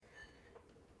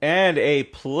And a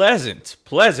pleasant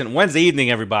Wednesday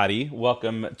evening, everybody.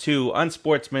 Welcome to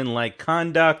Unsportsmanlike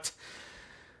Conduct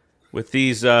with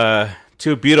these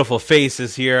two beautiful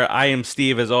faces here. I am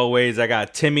Steve, as always. I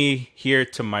got Timmy here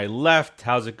to my left.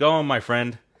 How's it going, my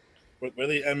friend? We're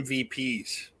the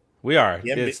MVPs. We are.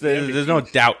 There's no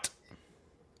doubt.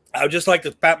 I would just like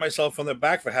to pat myself on the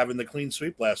back for having the clean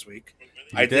sweep last week.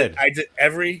 I did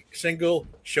every single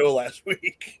show last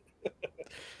week.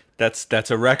 That's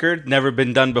a record, never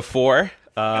been done before.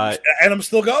 And I'm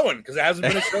still going because it hasn't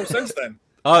been a show since then.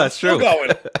 Oh, that's true. Still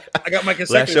going. I got my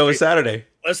consecutive. Last show was Saturday.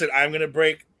 Listen, I'm gonna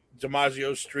break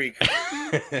DiMaggio's streak.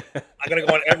 I'm gonna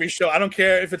go on every show. I don't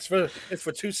care if it's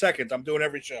for 2 seconds. I'm doing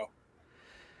every show.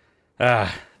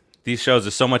 These shows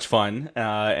are so much fun,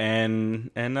 and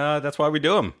that's why we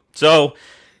do them. So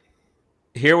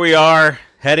here we are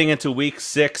heading into week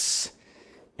 6,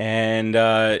 and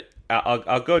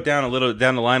I'll go down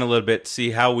the line a little bit,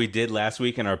 see how we did last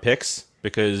week in our picks,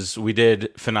 because we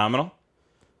did phenomenal.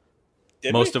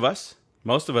 Most of us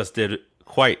did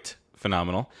quite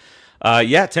phenomenal.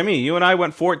 Yeah, Timmy, you and I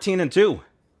went 14-2.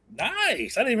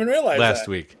 Nice. I didn't even realize last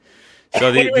that. week.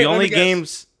 So the only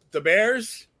games, the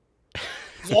Bears.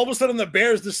 All of a sudden, the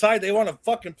Bears decide they want to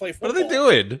fucking play football. What are they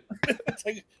doing? It's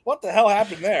like, what the hell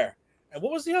happened there? And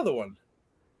what was the other one?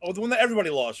 Oh, the one that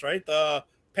everybody lost, right? The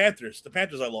Panthers. The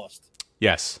Panthers I lost.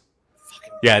 Yes.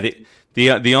 Yeah.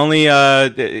 The only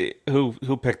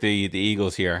who picked the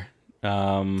Eagles here?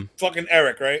 Fucking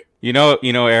Eric, right? You know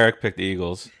Eric picked the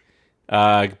Eagles.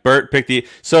 Bert picked the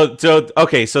so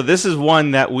okay, so this is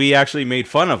one that we actually made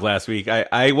fun of last week.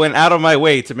 I went out of my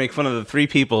way to make fun of the 3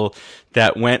 people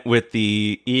that went with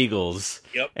the Eagles.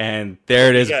 Yep. And there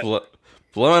it is,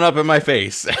 blowing up in my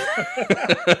face.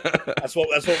 That's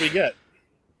what we get.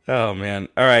 Oh man!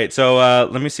 All right, so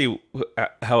let me see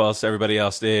how else everybody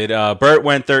else did. Bert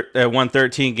won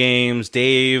 13 games.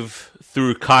 Dave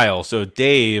through Kyle. So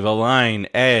Dave, Align,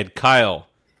 Ed, Kyle,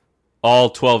 all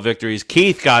 12 victories.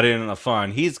 Keith got in on the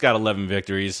fun. He's got 11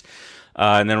 victories,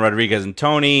 and then Rodriguez and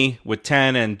Tony with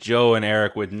 10, and Joe and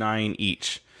Eric with 9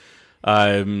 each.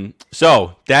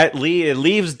 So that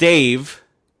leaves Dave,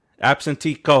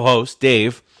 absentee co-host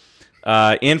Dave,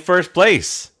 in first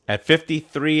place at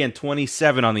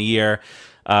 53-27 on the year.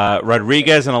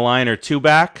 Rodriguez and Align are 2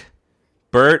 back.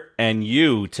 Bert and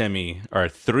you, Timmy, are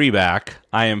 3 back.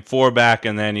 I am 4 back,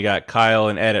 and then you got Kyle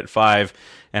and Ed at 5,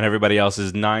 and everybody else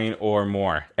is 9 or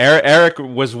more. Eric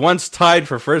was once tied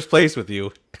for first place with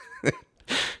you.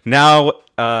 Now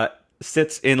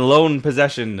sits in lone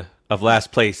possession of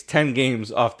last place, 10 games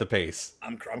off the pace.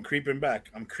 I'm creeping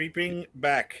back.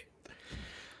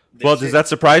 Well, does that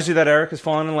surprise you that Eric has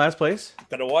fallen in last place?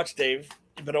 Better watch, Dave.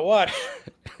 You better watch.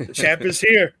 The champ is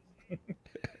here.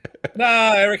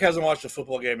 Nah, Eric hasn't watched a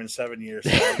football game in 7 years.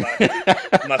 So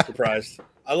I'm not surprised.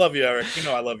 I love you, Eric. You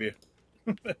know I love you.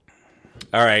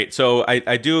 All right, so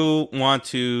I do want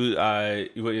to. I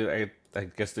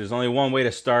guess there's only one way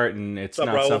to start, and it's not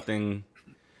Raul? Something.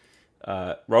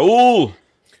 Raul.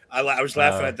 I was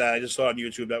laughing at that. I just saw on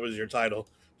YouTube that was your title.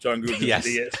 Jon Gruden is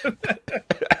an idiot.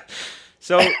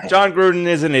 So Jon Gruden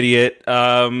is an idiot,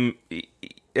 and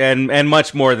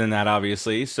much more than that,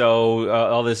 obviously. So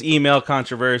all this email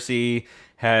controversy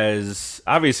has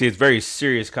obviously it's very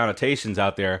serious connotations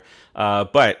out there.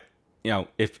 But you know,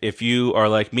 if you are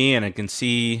like me and can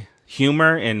see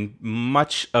humor in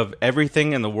much of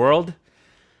everything in the world,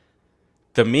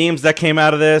 the memes that came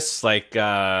out of this, like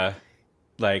him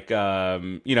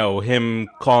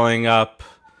calling up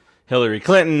Hillary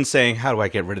Clinton saying, "How do I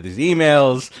get rid of these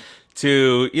emails?"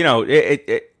 To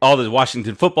all the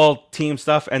Washington football team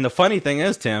stuff. And the funny thing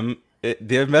is, Tim,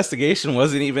 the investigation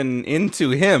wasn't even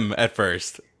into him at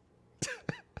first.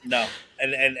 No,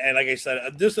 and like I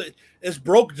said, this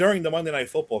broke during the Monday Night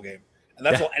Football game, and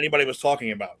that's what anybody was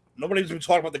talking about. Nobody's been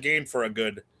talking about the game for a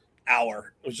good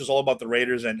hour. It was just all about the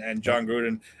Raiders and Jon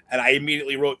Gruden. And I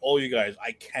immediately wrote, "Oh, you guys,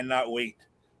 I cannot wait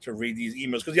to read these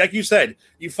emails," because, like you said,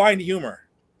 you find humor.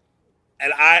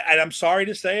 And I'm sorry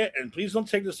to say it, and please don't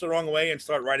take this the wrong way and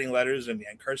start writing letters and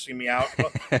cursing me out.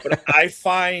 But I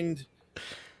find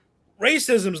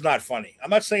racism's not funny.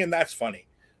 I'm not saying that's funny,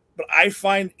 but I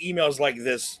find emails like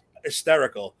this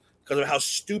hysterical because of how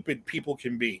stupid people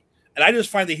can be. And I just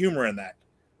find the humor in that.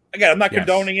 Again, I'm not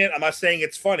condoning it. I'm not saying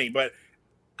it's funny, but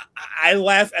I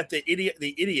laugh at the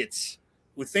idiots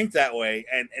who think that way,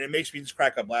 and it makes me just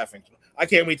crack up laughing. I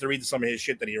can't wait to read some of his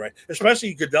shit that he writes,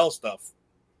 especially Goodell stuff.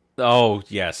 Oh,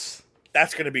 yes.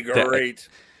 That's going to be great.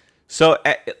 So,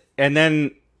 and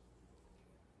then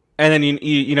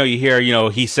you hear,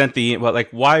 he sent the, well, like,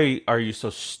 why are you so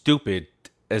stupid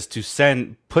as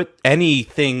to put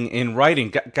anything in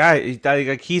writing. Guy,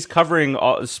 like he's covering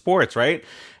all sports, right?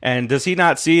 And does he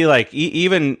not see like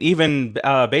even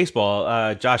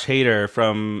baseball? Josh Hader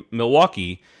from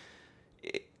Milwaukee.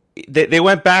 They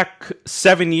went back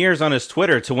 7 years on his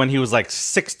Twitter to when he was like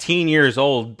 16 years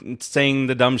old, saying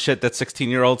the dumb shit that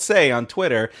 16-year-olds say on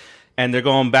Twitter, and they're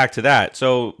going back to that.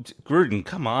 So Gruden,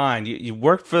 come on, you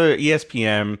worked for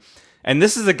ESPN, and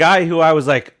this is a guy who I was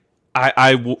like,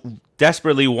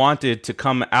 desperately wanted to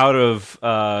come out of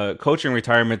coaching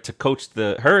retirement to coach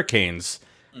the Hurricanes.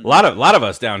 Mm-hmm. A lot of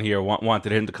us down here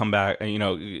wanted him to come back,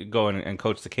 go and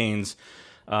coach the Canes.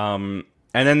 And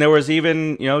then there was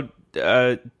even,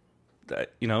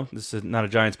 this is not a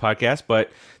Giants podcast, but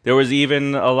there was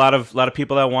even a lot of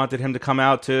people that wanted him to come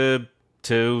out to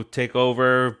take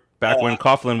over back when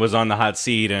Coughlin was on the hot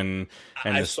seat and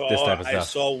this type of stuff. I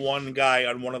saw one guy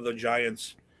on one of the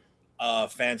Giants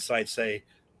fan sites say,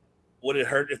 "Would it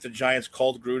hurt if the Giants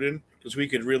called Gruden? Because we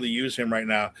could really use him right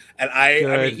now." And I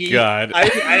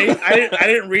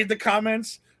didn't read the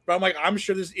comments, but I'm like, I'm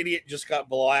sure this idiot just got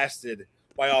blasted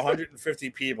by 150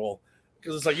 people.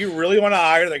 Because it's like, you really want to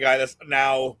hire the guy that's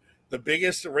now the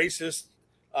biggest racist,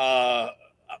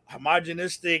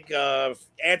 homogenistic,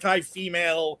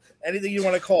 anti-female, anything you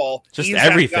want to call. Just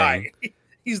everything. That guy.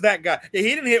 He's that guy. He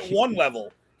didn't hit one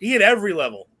level. He hit every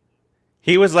level.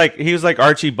 He was like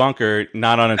Archie Bunker,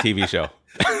 not on a TV show.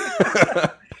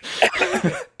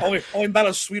 only not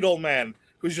a sweet old man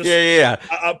who's just a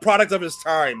product of his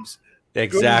times.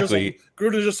 Exactly.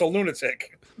 Gruden's just a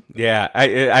lunatic. Yeah,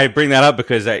 I bring that up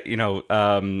because it's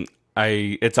on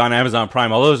Amazon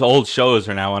Prime. All those old shows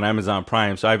are now on Amazon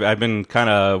Prime, so I've been kind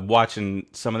of watching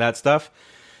some of that stuff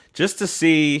just to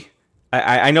see.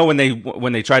 I know when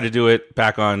they tried to do it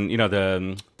back on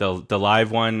the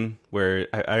live one where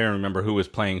I don't remember who was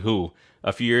playing who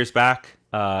a few years back.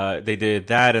 They did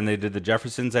that and they did the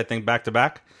Jeffersons, I think, back to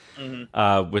back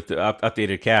with the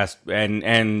updated cast,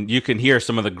 and you can hear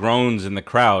some of the groans in the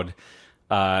crowd.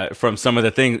 From some of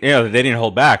the things, they didn't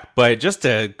hold back, but just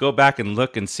to go back and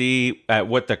look and see at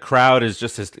what the crowd is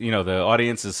the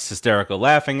audience is hysterical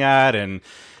laughing at,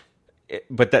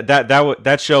 but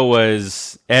that show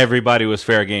was everybody was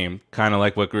fair game, kind of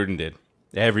like what Gruden did.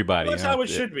 Everybody. Well, that's how it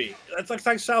should be. That's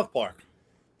like South Park.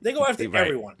 They go after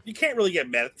everyone. You can't really get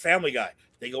mad at Family Guy.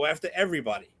 They go after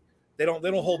everybody. They don't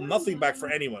hold nothing back for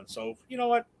anyone. So you know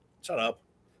what? Shut up.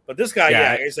 But this guy,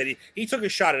 like I said, he took a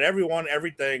shot at everyone,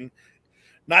 everything.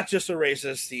 Not just a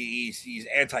racist. He's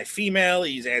anti-female.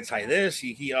 He's anti-this.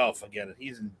 Forget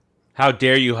it. How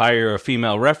dare you hire a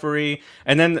female referee?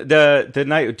 And then the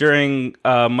night during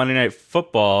Monday Night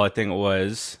Football, I think it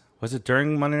was it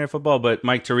during Monday Night Football? But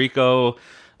Mike Tirico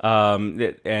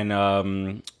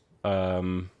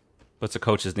what's the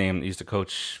coach's name that used to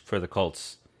coach for the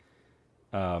Colts?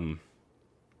 I know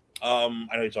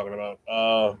what you're talking about.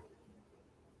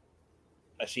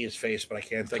 I see his face, but I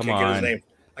can't get his name.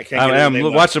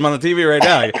 I'm watching him on the TV right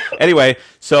now. Anyway,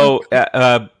 so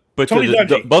but Tony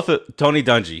Dungy. Tony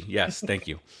Dungy, yes, thank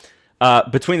you.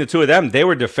 Between the two of them, they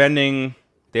were defending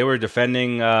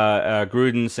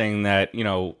Gruden, saying that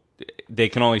they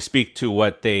can only speak to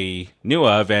what they knew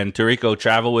of, and Tirico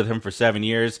traveled with him for 7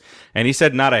 years, and he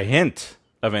said not a hint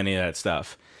of any of that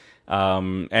stuff.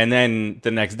 And then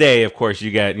the next day, of course,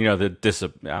 you get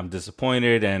I'm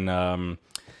disappointed and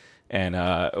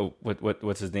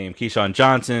what's his name? Keyshawn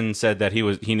Johnson said that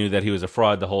he knew that he was a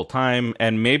fraud the whole time,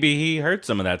 and maybe he heard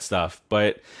some of that stuff.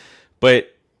 But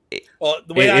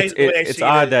it's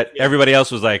odd that everybody else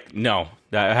was like, no,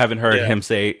 I haven't heard him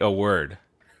say a word.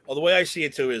 Well, the way I see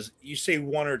it too is, you say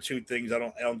one or two things, I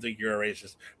don't think you're a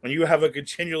racist. When you have a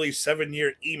continually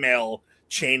 7-year email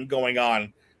chain going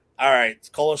on, all right,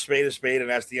 call a spade, and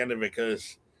that's the end of it.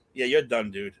 Because you're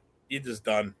done, dude. You're just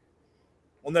done.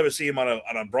 We'll never see him on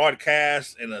a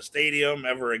broadcast in a stadium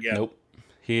ever again. Nope.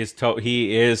 He is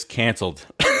canceled.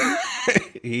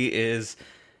 He's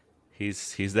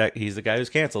the guy who's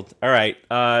canceled. All right.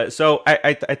 So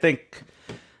I think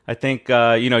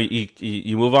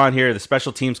you move on here. The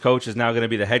special teams coach is now going to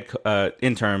be the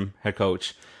interim head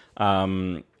coach.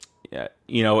 And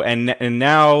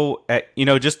now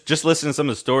just listen to some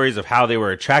of the stories of how they were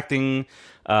attracting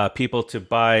people to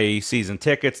buy season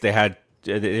tickets.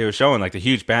 They were showing like the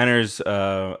huge banners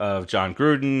of Jon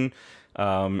Gruden,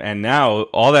 and now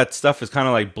all that stuff is kind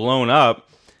of like blown up.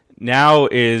 Now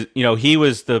he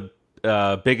was the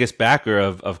biggest backer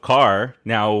of Carr.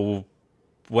 Now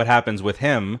what happens with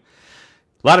him?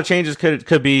 A lot of changes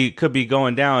could be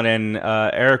going down, and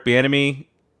Eric Bieniemy.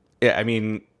 I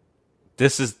mean,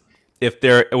 this is, if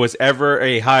there was ever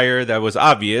a hire that was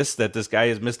obvious that this guy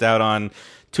has missed out on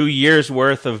 2 years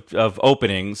worth of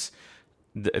openings.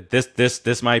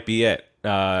 This might be it.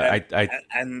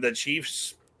 And the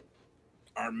Chiefs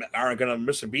aren't going to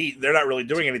miss a beat. They're not really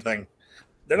doing anything.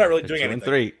 They're not really doing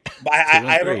 2-3. But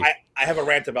I have a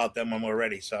rant about them when we're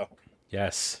ready. So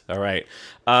yes, all right.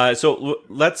 So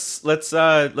let's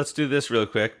do this real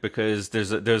quick because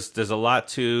there's a lot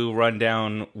to run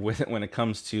down when it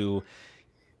comes to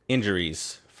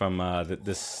injuries from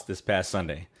this past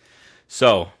Sunday.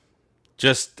 So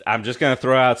I'm just gonna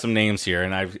throw out some names here,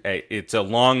 and it's a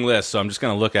long list, so I'm just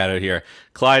gonna look at it here.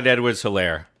 Clyde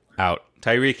Edwards-Helaire out.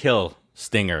 Tyreek Hill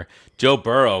stinger. Joe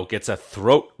Burrow gets a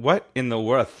throat. What in the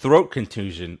world? Throat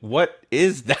contusion. What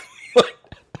is that?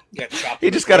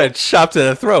 He just got a chop to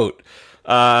the throat.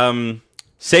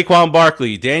 Saquon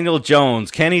Barkley, Daniel Jones,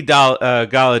 Kenny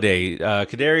Galladay,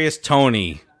 Kadarius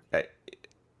Toney,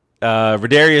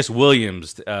 Rodarius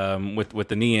Williams with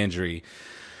the knee injury.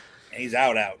 He's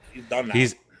out. He's done now.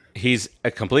 He's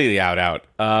completely out.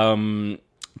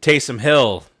 Taysom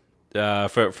Hill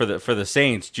for the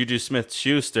Saints. Juju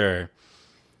Smith-Schuster.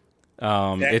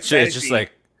 It's just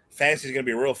like fantasy's gonna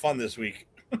be real fun this week.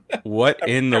 What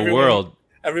in the world?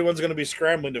 Everyone's gonna be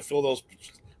scrambling to fill those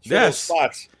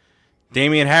spots.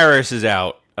 Damian Harris is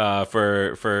out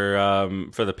for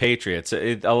the Patriots.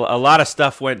 A lot of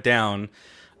stuff went down,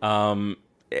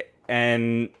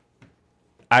 and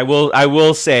I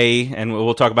will say, and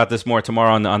we'll talk about this more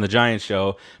tomorrow on the Giants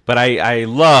show. But I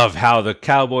love how the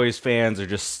Cowboys fans are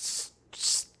just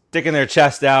sticking their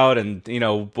chest out and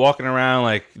walking around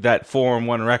like that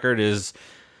 4-1 record is.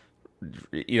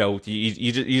 You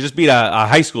just beat a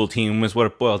high school team is what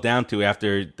it boiled down to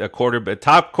after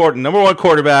number one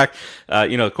quarterback,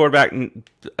 quarterback,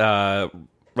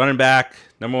 running back,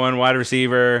 number one wide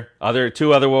receiver,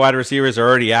 two other wide receivers are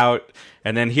already out,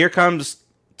 and then here comes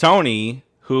Toney,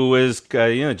 who was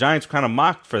the Giants kind of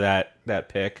mocked for that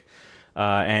pick,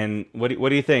 and what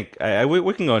do you think?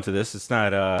 We can go into this. It's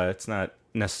not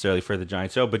necessarily for the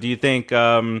Giants show, but do you think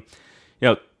that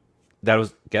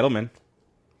was Gettleman?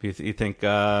 You think?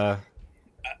 I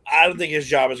don't think his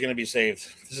job is going to be saved.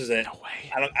 This is it. No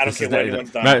way. I don't care what anyone's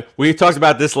done. We talked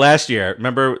about this last year.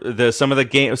 Remember some of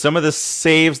the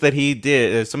saves that he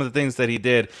did, some of the things that he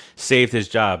did saved his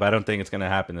job. I don't think it's going to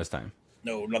happen this time.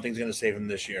 No, nothing's going to save him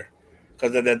this year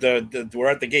because we're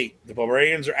at the gate. The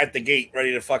Barbarians are at the gate,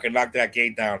 ready to fucking knock that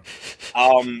gate down.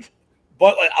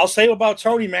 But I'll say about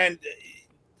Toney, man.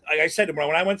 Like I said,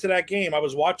 when I went to that game, I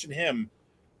was watching him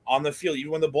on the field,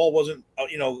 even when the ball wasn't,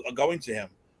 going to him.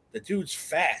 The dude's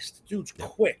fast. The dude's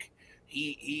quick.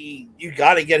 You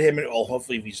got to get him in. Well,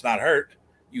 hopefully, if he's not hurt,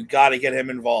 you got to get him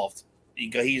involved.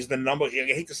 He's the number. I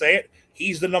hate to say it.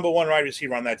 He's the number one wide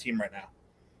receiver on that team right now.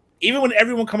 Even when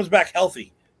everyone comes back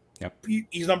healthy,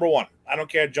 he's number one. I don't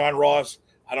care, John Ross.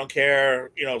 I don't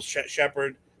care,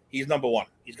 Shepard. He's number one.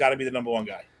 He's got to be the number one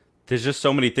guy. There's just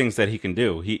so many things that he can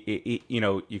do. He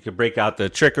you could break out the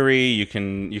trickery. You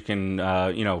can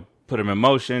put him in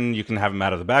motion. You can have him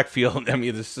out of the backfield. I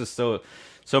mean, there's just so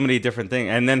many different things.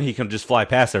 And then he can just fly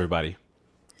past everybody.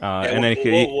 And then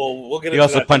we'll get he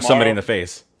also punch somebody in the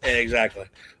face. Yeah, exactly.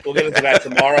 We'll get into that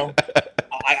tomorrow.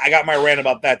 I got my rant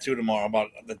about that too tomorrow about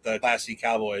the classy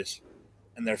Cowboys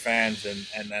and their fans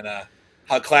and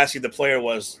how classy the player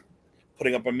was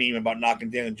putting up a meme about knocking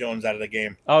Daniel Jones out of the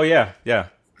game. Oh yeah.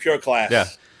 Pure class. Yeah.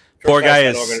 Poor guy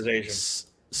is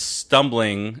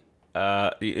stumbling.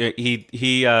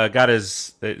 He got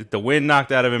the wind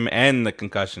knocked out of him and the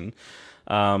concussion.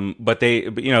 But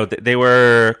they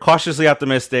were cautiously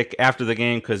optimistic after the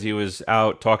game because he was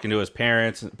out talking to his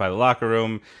parents by the locker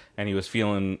room and he was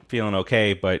feeling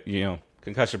okay. But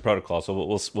concussion protocol,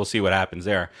 so we'll see what happens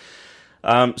there.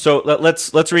 So let's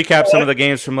recap some of the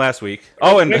games from last week.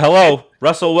 Oh, and hello,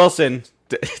 Russell Wilson.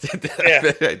 With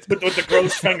the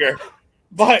gross finger.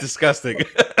 But disgusting.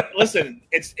 Listen,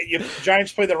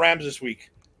 Giants play the Rams this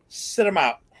week. Sit him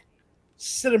out.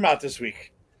 Sit him out this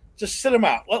week. Just sit him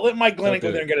out. Let Mike Glennon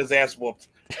go there and get his ass whooped.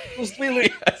 Let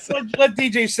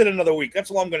DJ sit another week.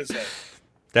 That's all I'm going to say.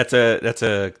 That's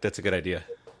a good idea.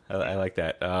 I like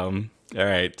that. All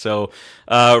right. So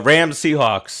Rams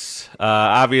Seahawks.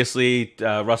 Obviously,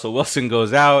 Russell Wilson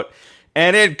goes out.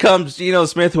 And in comes Geno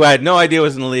Smith, who I had no idea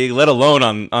was in the league, let alone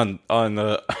on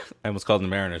the I almost called them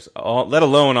the Mariners, let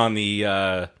alone on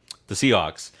the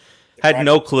Seahawks. Had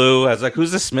no clue. I was like,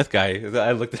 "Who's this Smith guy?"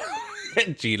 I looked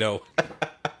at Geno.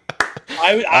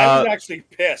 I was actually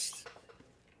pissed.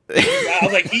 I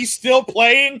was like, "He's still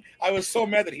playing." I was so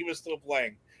mad that he was still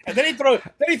playing. And then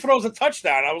he throws a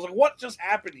touchdown. I was like, what just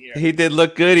happened here? He did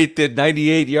look good. He did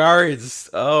 98 yards.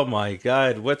 Oh, my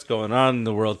God. What's going on in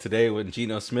the world today when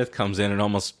Geno Smith comes in and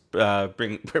almost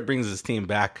brings his team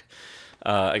back?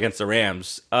 against the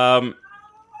Rams.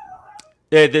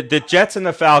 The Jets and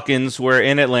the Falcons were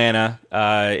in Atlanta.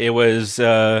 It was,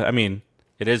 I mean,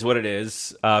 it is what it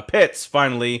is. Pitts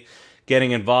finally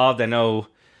getting involved. I know.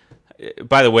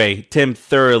 By the way, Tim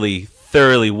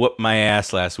thoroughly whooped my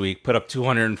ass last week. Put up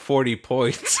 240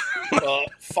 points.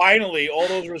 Finally, all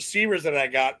those receivers that I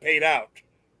got paid out.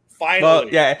 Finally. Well,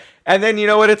 yeah, and then you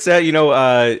know what it said. You know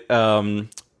how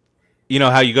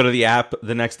you go to the app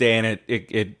the next day and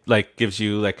it like gives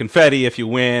you like confetti if you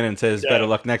win and says better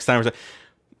luck next time.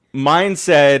 Mine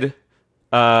said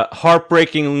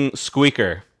heartbreaking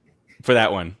squeaker for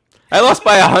that one. I lost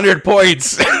by 100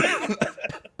 points.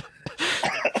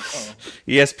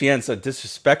 ESPN so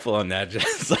disrespectful on that,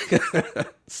 just like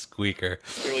squeaker.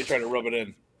 Really trying to rub it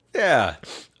in. Yeah.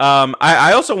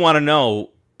 I also want to know.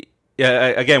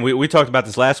 Again, we talked about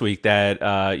this last week that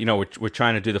we're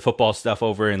trying to do the football stuff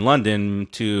over in London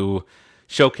to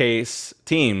showcase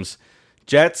teams.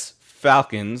 Jets,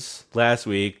 Falcons last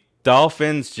week,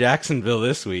 Dolphins, Jacksonville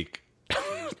this week.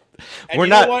 We're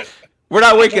not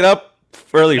waking up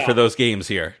early for those games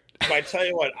here. But I tell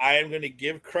you what, I am going to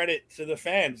give credit to the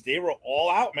fans. They were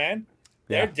all out, man.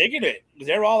 They're digging it.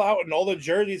 They're all out, and all the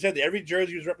jerseys had every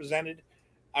jersey was represented.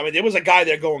 I mean, there was a guy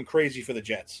there going crazy for the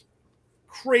Jets.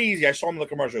 Crazy. I saw him in the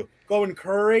commercial. Going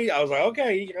crazy. I was like,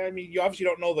 okay. I mean, you obviously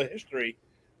don't know the history,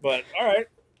 but all right.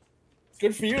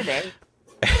 Good for you, man.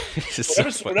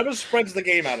 Whatever spreads the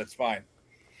game out, it's fine.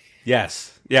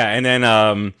 Yes. Yeah. And then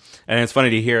and it's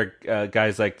funny to hear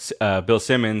guys like Bill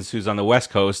Simmons, who's on the West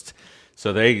Coast.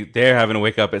 So they're having to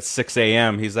wake up at 6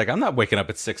 a.m. He's like, I'm not waking up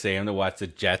at 6 a.m. to watch the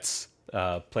Jets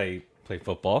play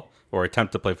football or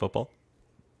attempt to play football.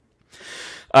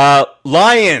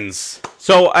 Lions.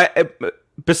 So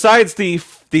besides the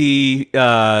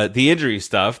injury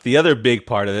stuff, the other big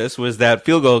part of this was that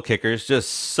field goal kickers just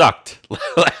sucked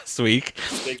last week,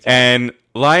 and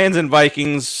Lions and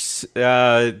Vikings.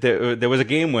 There was a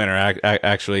game winner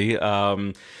actually.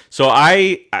 So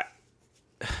I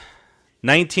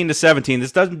 19-17.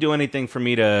 This doesn't do anything for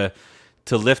me to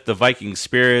lift the Vikings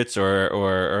spirits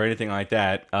or anything like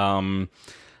that.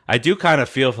 I do kind of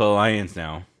feel for the Lions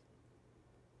now.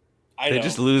 They're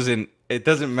just losing. It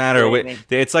doesn't matter.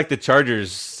 It's like the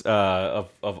Chargers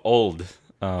of old.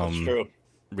 That's true.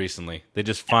 Recently, they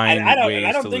just find ways to lose.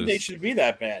 I don't think they should be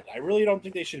that bad. I really don't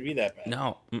think they should be that bad.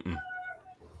 No.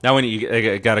 Now, when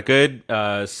you got a good,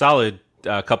 solid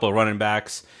couple of running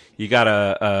backs, you got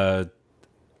a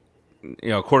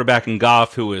quarterback in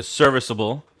Goff who is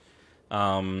serviceable,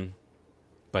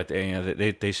 but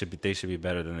they should be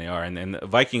better than they are. And the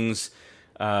Vikings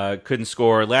couldn't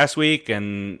score last week,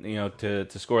 and to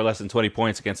score less than 20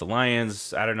 points against the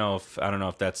Lions, I don't know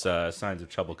if that's signs of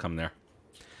trouble come there.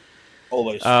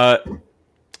 Always.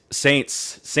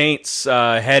 Saints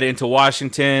head into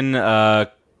Washington.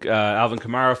 Alvin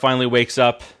Kamara finally wakes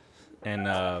up and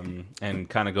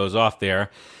kind of goes off there.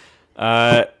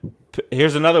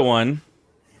 Here's another one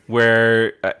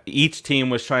where each team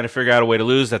was trying to figure out a way to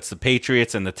lose. That's the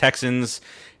Patriots and the Texans.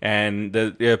 And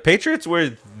the Patriots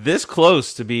were this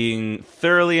close to being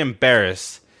thoroughly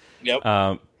embarrassed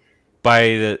by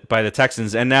the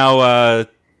Texans. And now,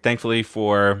 thankfully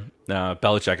for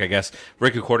Belichick, I guess,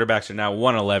 rookie quarterbacks are now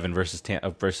 1-11 versus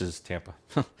Tampa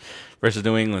versus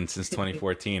New England since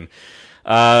 2014.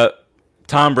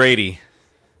 Tom Brady.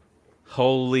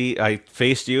 I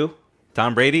faced you.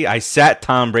 Tom Brady. I sat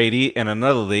Tom Brady in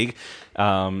another league.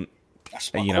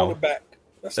 That's my quarterback.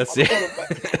 That's it.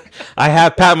 I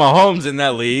have Pat Mahomes in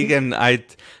that league, and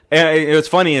what's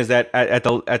funny is that at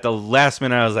the last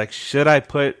minute I was like, should I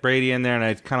put Brady in there? And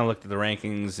I kind of looked at the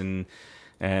rankings, and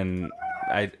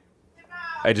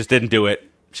I just didn't do it.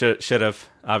 Should have,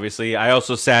 obviously. I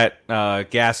also sat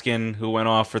Gaskin, who went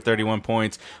off for 31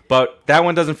 points, but that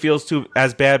one doesn't feel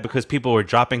as bad because people were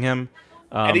dropping him.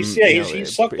 And he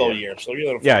sucked all year, so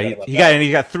you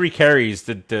he got 3 carries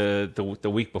the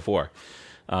week before.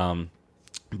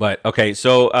 But okay,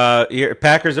 so here,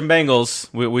 Packers and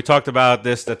Bengals. We talked about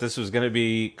this, that this was going to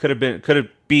be could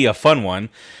be a fun one,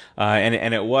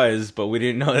 and it was, but we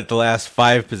didn't know that the last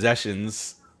 5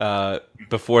 possessions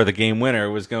before the game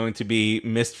winner was going to be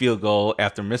missed field goal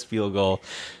after missed field goal.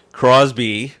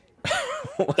 Crosby,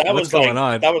 what's going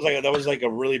on? That was like a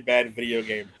really bad video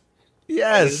game.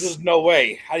 Yes, there's no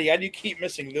way. How do you keep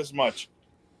missing this much?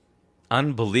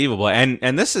 Unbelievable.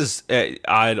 And this is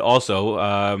odd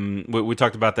also. We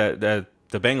talked about that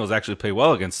the Bengals actually play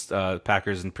well against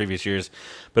Packers in previous years,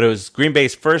 but it was Green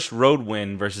Bay's first road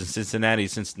win versus Cincinnati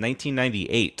since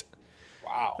 1998.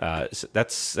 Wow. So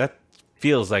that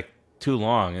feels like too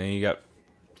long. And you got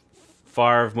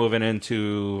Favre moving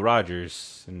into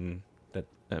Rodgers, and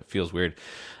That feels weird.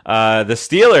 The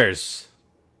Steelers.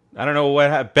 I don't know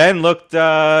what Ben looked.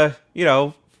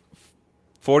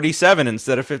 47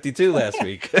 instead of 52 last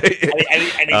week. and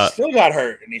he still got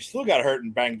hurt,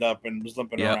 and banged up, and was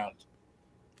limping Yep. around.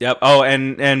 Yep. Oh,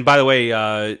 and by the way,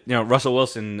 Russell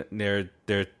Wilson.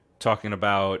 They're talking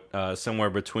about somewhere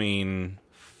between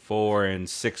 4 and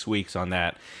 6 weeks on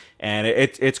that, and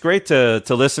it's great to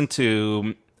listen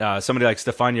to somebody like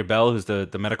Stefania Bell, who's the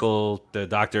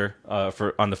doctor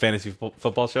for on the fantasy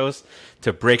football shows,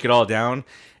 to break it all down.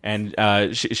 And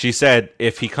she said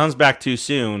if he comes back too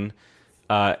soon,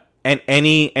 and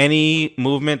any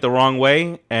movement the wrong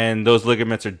way, and those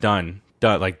ligaments are done.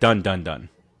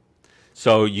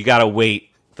 So you got to wait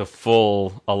the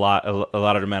full a lot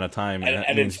of amount of time.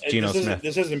 And means Geno Smith.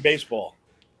 This isn't baseball.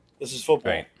 This is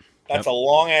football. Right. That's a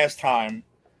long ass time.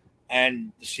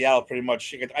 And Seattle pretty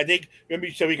much. I think remember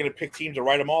you said we're going to pick teams to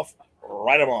write them off.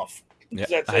 Write them off. Yeah,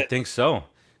 I think so,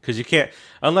 because you can't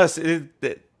unless it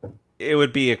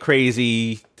would be a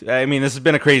crazy. I mean, this has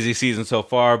been a crazy season so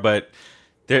far, but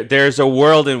there's a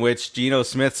world in which Geno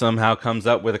Smith somehow comes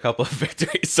up with a couple of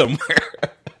victories somewhere.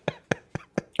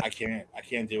 I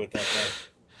can't deal with that.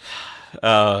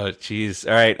 Oh, jeez.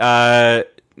 All right.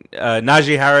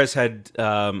 Najee Harris had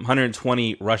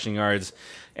 120 rushing yards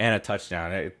and a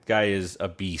touchdown. That guy is a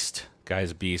beast.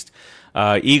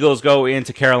 Eagles go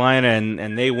into Carolina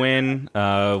and they win.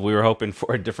 We were hoping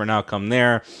for a different outcome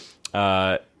there.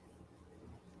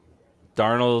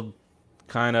 Darnold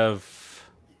kind of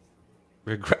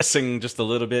regressing just a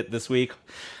little bit this week.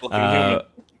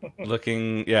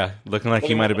 Looking like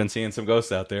he might have been seeing some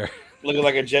ghosts out there. Looking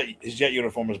like his jet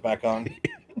uniform is back on.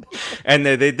 And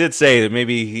they did say that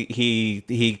maybe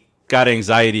he got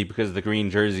anxiety because of the green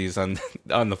jerseys on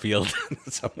the field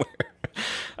somewhere.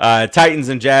 Titans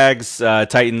and Jags.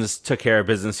 Titans took care of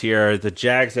business here. The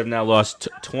Jags have now lost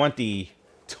 20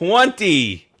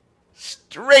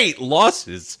 straight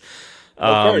losses.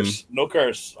 No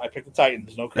curse. I picked the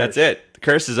Titans. No curse. That's it. The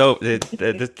curse is over.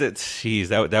 Jeez,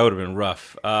 that would have been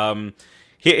rough.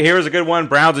 Here was a good one.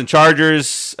 Browns and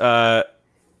Chargers.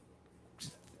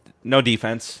 No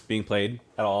defense being played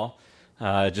at all.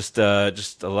 Just a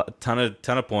ton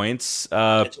of points.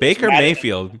 Baker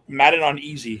Mayfield. Madden on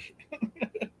easy.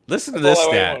 Listen to this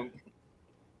stat.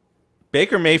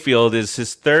 Baker Mayfield is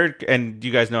his third, and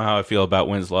you guys know how I feel about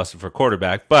wins losses for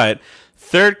quarterback, but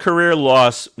third career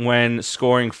loss when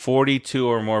scoring 42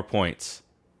 or more points.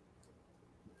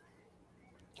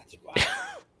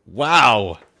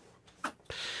 Wow.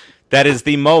 That is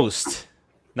the most.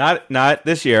 Not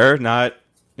this year, not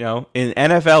in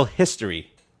NFL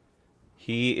history.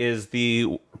 He is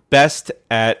the best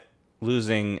at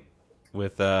losing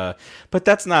with but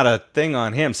that's not a thing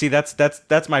on him. See,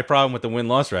 that's my problem with the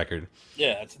win-loss record.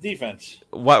 Yeah, it's a defense.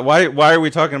 Why are we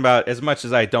talking about, as much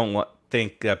as I don't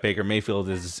think that Baker Mayfield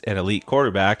is an elite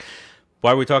quarterback,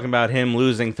 why are we talking about him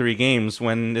losing 3 games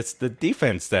when it's the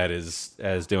defense that is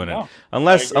doing it?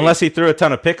 Unless he threw a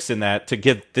ton of picks in that to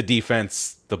give the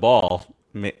defense the ball,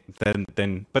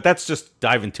 then but that's just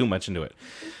diving too much into it.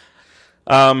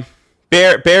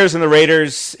 Bears and the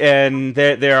Raiders, and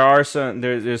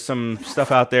there's some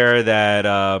stuff out there that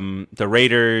the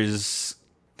Raiders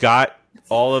got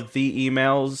all of the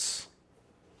emails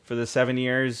for the 7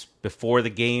 years before the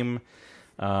game,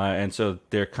 and so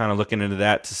they're kind of looking into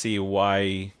that to see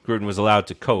why Gruden was allowed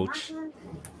to coach.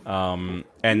 And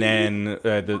then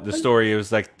the story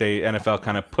was like the NFL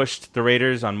kind of pushed the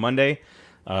Raiders on Monday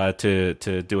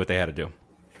to do what they had to do.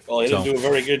 Well, he didn't do a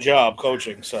very good job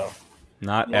coaching, so.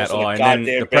 Not at all. And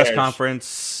then the press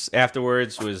conference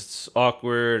afterwards was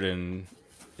awkward, and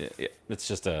it's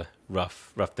just a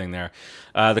rough thing there.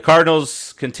 The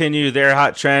Cardinals continue their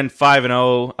hot trend,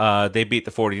 5-0. They beat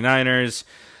the 49ers.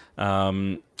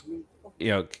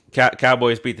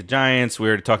 Cowboys beat the Giants. We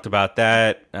already talked about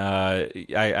that.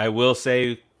 I will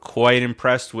say, quite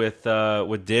impressed with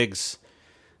Diggs.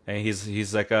 And he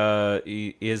is like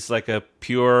a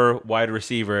pure wide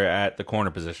receiver at the corner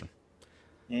position.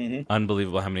 Mm-hmm.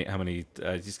 Unbelievable how many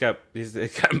he's got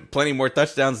plenty more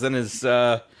touchdowns than his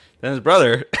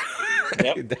brother.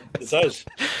 Yep, it does.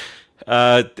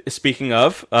 Speaking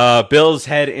of, Bills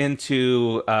head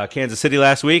into Kansas City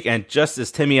last week, and just as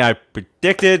Timmy I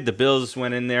predicted, the Bills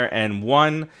went in there and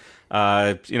won.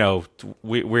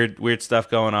 Weird stuff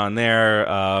going on there.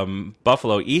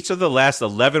 Buffalo, each of the last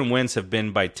 11 wins have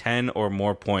been by 10 or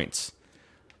more points.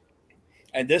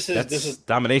 And this is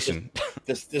domination.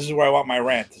 This is where I want my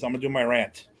rant. So I'm gonna do my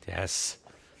rant. Yes.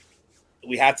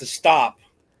 We have to stop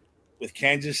with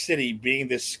Kansas City being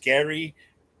this scary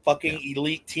fucking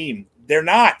elite team. They're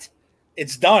not.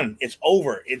 It's done. It's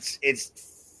over.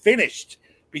 It's finished.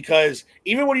 because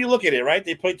even when you look at it, right,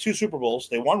 they played 2 Super Bowls.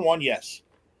 They won one, yes.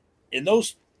 In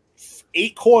those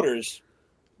 8 quarters,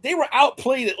 they were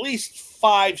outplayed at least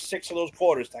 5, 6 of those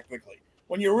quarters, technically,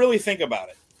 when you really think about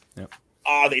it. Yep.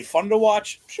 Are they fun to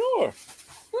watch? Sure.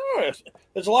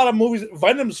 There's a lot of movies.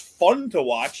 Venom's fun to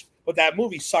watch, but that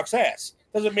movie sucks ass.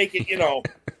 Doesn't make it,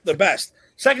 the best.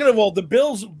 Second of all, the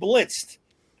Bills blitzed.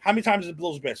 How many times did the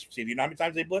Bills blitz? Steve, you know how many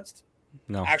times they blitzed?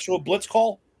 No. Actual blitz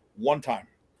call? One time.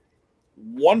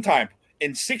 One time.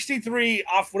 In 63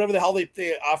 off whatever the hell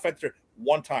they offense,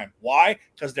 one time. Why?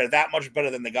 Because they're that much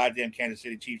better than the goddamn Kansas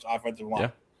City Chiefs offensive line.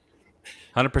 Yeah.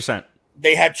 100%.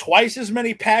 They had twice as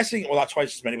many passing, well, not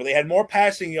twice as many, but they had more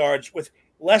passing yards with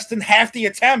less than half the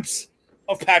attempts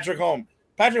of Patrick Mahomes.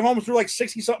 Patrick Mahomes threw like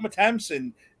 60-something attempts,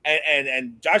 and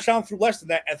Josh Allen threw less than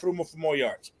that and threw for more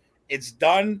yards. It's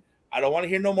done. I don't want to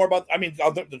hear no more about – I mean,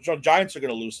 the Giants are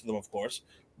going to lose to them, of course,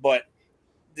 but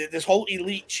this whole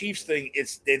elite Chiefs thing,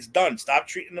 it's done. Stop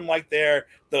treating them like they're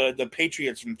the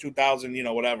Patriots from 2000,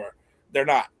 whatever. They're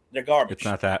not. They're garbage. It's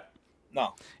not that.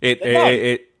 No.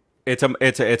 It's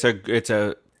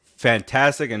a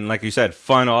fantastic and, like you said,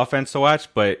 fun offense to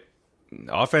watch, but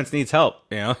offense needs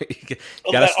help. You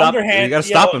gotta stop. You gotta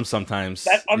stop him sometimes.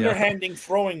 That underhanding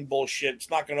throwing bullshit. It's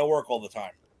not going to work all the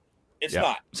time. It's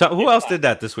not. So who else did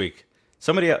that this week?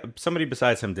 Somebody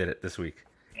besides him did it this week.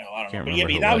 I don't know.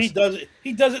 But now he does it.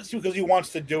 He does it because he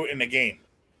wants to do it in the game.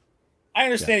 I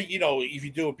understand. If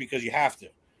you do it because you have to,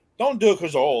 don't do it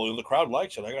because the crowd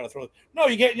likes it. I got to throw it. No,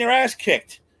 you're getting your ass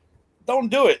kicked. Don't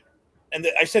do it. And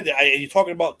I said that you're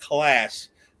talking about class.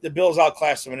 The Bills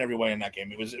outclassed them in every way in that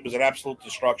game. It was an absolute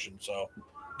destruction. So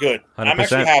good. 100%. I'm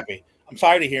actually happy. I'm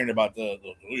tired of hearing about the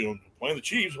playing the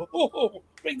Chiefs.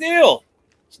 Big deal.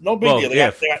 It's no big deal.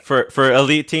 Yeah, for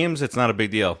elite teams, it's not a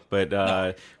big deal. But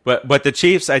but the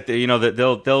Chiefs, they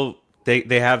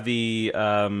have the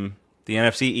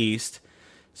NFC East,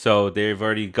 so they've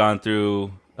already gone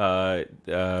through. They'll make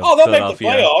the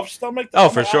playoffs. They'll make.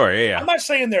 For sure. Yeah. I'm not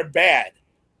saying they're bad,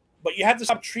 but you have to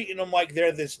stop treating them like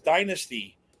they're this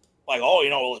dynasty. Like,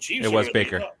 the Chiefs. It was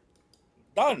Baker.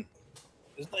 Done.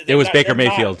 It was Baker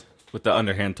Mayfield with the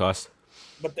underhand toss.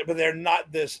 But they're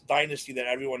not this dynasty that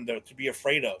everyone to be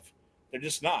afraid of. They're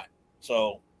just not.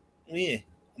 So,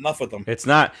 enough with them. It's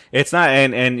not. And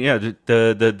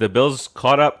the Bills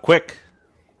caught up quick.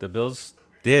 The Bills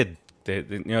did.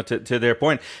 To their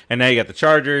point, and now you got the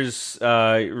Chargers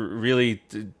really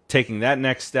taking that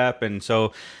next step, and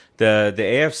so the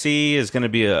AFC is going to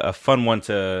be a fun one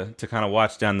to kind of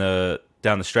watch down the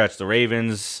stretch. The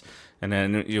Ravens, and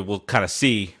then we'll kind of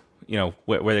see.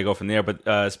 Where they go from there.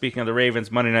 But speaking of the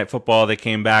Ravens, Monday Night Football, they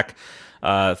came back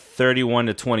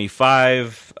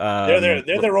 31-25.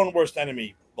 They're their own worst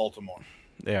enemy, Baltimore.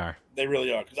 They are. They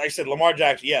really are. Because I said Lamar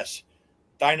Jackson, yes.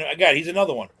 Again, he's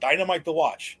another one. Dynamite to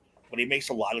watch. But he makes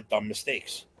a lot of dumb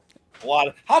mistakes.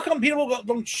 How come people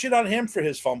don't shit on him for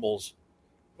his fumbles?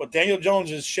 But Daniel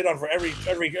Jones is shit on for every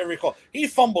call. He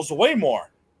fumbles way more.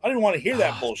 I didn't want to hear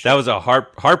that bullshit. That was a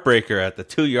heartbreaker at the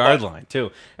 2-yard line too,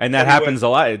 and that happens a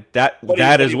lot.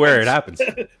 That is where it happens.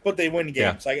 But they win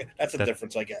games. Yeah. That's the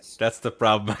difference, I guess. That's the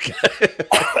problem.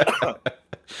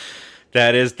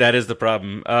 That is the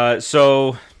problem.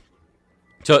 So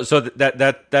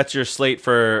that's your slate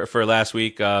for last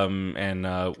week.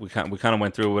 And we kind of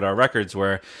went through what our records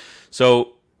were.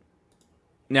 So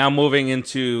now moving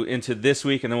into this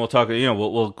week, and then we'll talk.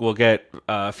 We'll get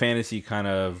fantasy kind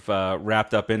of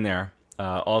wrapped up in there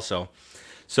also.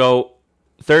 So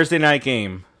Thursday night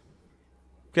game,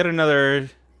 get another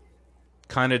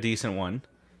kind of decent one.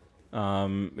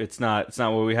 It's not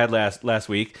what we had last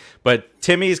week, but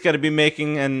Timmy's going to be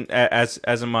making, and as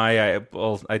am I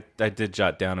did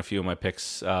jot down a few of my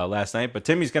picks last night, but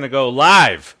Timmy's going to go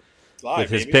live with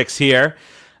his picks here.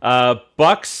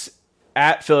 Bucks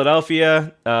at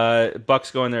Philadelphia.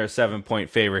 Bucks going there a 7-point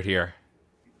favorite here.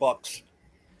 Bucks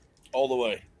all the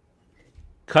way.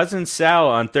 Cousin Sal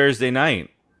on Thursday night.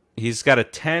 He's got a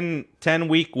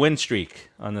 10-week win streak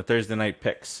on the Thursday night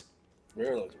picks.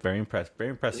 Really? Very impressive. Very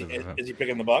impressive. Is he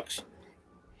picking the Bucks?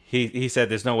 He said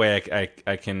there's no way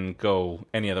I can go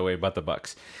any other way but the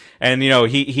Bucks. And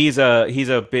he's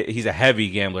a heavy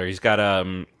gambler. He's got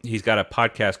a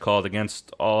podcast called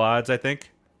Against All Odds, I think.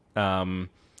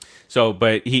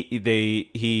 But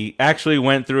he actually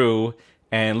went through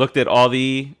and looked at all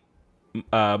the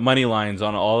money lines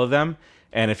on all of them,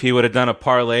 and if he would have done a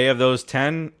parlay of those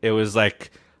 10, it was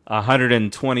like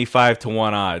 125 to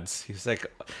 1 odds. He's like,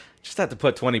 just have to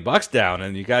put $20 down,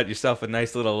 and you got yourself a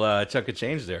nice little chunk of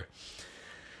change there.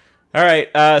 All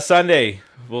right, Sunday,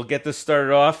 we'll get this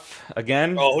started off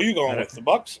again. Oh, who are you going with? The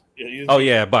Bucks?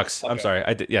 Bucks. Okay. I'm sorry.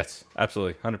 I did. Yes,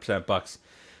 absolutely, 100% Bucks.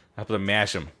 I have to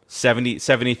mash them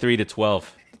 73-12.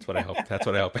 That's what I hope. That's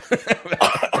what I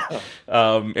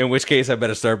hope. In which case, I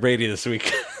better start Brady this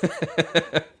week.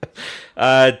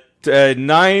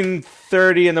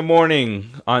 9:30 in the morning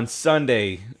on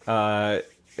Sunday.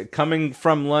 Coming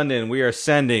from London, we are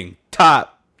sending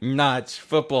top-notch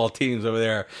football teams over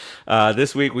there.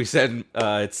 This week, we said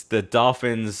it's the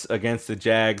Dolphins against the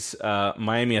Jags.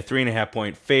 Miami, a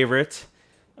 3.5-point favorite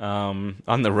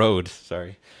on the road.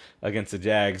 Sorry, against the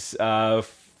Jags.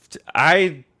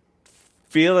 I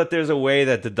feel that there's a way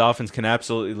that the Dolphins can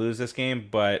absolutely lose this game,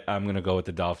 but I'm gonna go with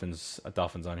the Dolphins.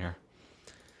 Dolphins on here.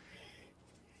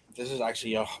 This is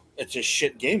actually it's a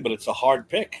shit game, but it's a hard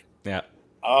pick. Yeah.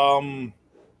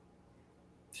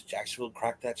 Did Jacksonville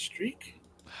crack that streak?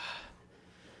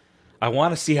 I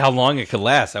want to see how long it could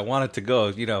last. I want it to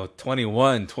go,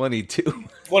 21, 22.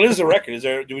 What is the record?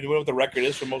 Do we know what the record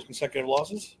is for most consecutive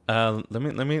losses? Let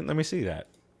me see that.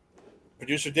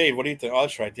 Producer Dave, what do you think? Oh,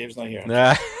 that's right. Dave's not here.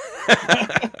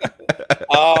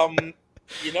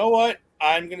 You know what?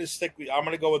 I'm gonna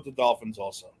go with the Dolphins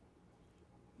also.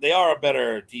 They are a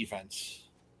better defense,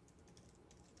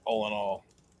 all in all.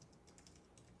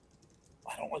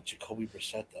 I don't like Jacoby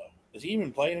Brissett, though. Is he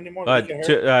even playing anymore?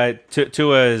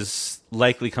 Tua is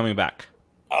likely coming back.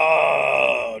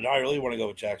 Oh, no, I really want to go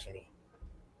with Jacksonville.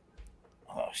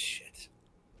 Oh, shit.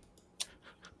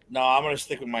 No, I'm going to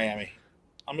stick with Miami.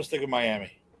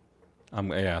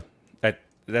 Yeah.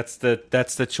 That's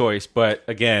the choice. But,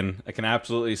 again, I can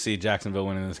absolutely see Jacksonville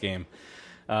winning this game.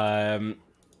 Let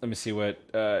me see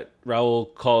what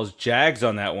Raul calls Jags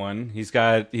on that one. He's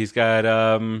got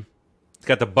the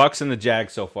Bucks and the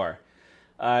Jags so far.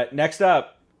 Next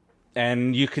up,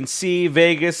 and you can see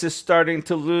Vegas is starting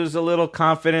to lose a little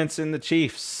confidence in the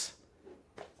Chiefs.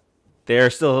 They are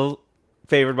still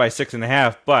favored by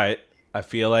 6.5, but I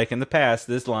feel like in the past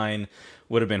this line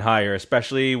would have been higher,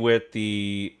 especially with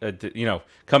the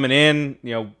coming in.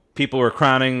 People were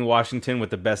crowning Washington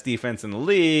with the best defense in the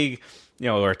league.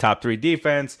 Or top 3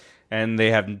 defense, and they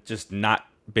have just not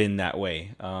been that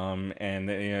way. And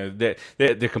they're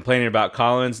complaining about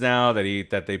Collins now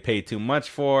that they pay too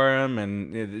much for him,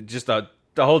 and just the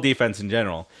whole defense in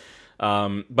general.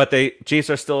 But Chiefs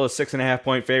are still a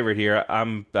 6.5-point favorite here.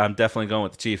 I'm definitely going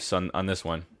with the Chiefs on this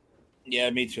one. Yeah,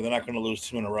 me too. They're not going to lose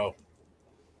 2 in a row.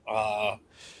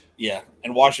 Yeah,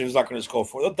 and Washington's not going to score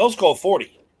 40. They'll score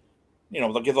 40.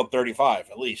 They'll give up 35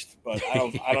 at least, but I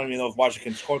don't even know if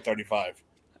Washington can score 35.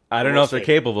 I don't know if they're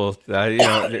capable.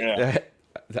 Yeah.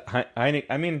 Heinicke.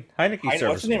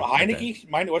 What's his name?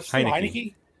 Heineke? What's his name?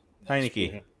 Heineke?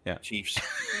 Heineke. Yeah. Chiefs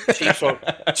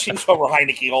over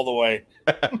Heineke all the way.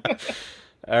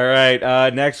 All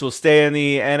right. Next, we'll stay in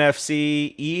the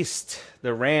NFC East.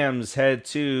 The Rams head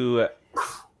to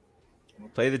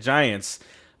play the Giants.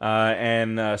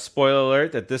 And spoiler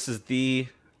alert that this is the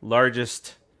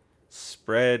largest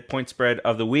point spread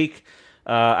of the week.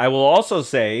 I will also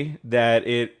say that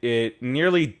it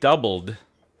nearly doubled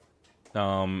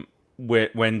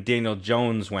when Daniel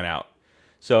Jones went out.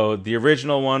 So the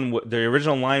original line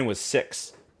was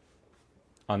 6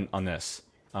 on this,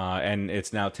 and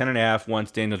it's now 10.5 once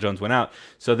Daniel Jones went out.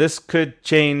 So this could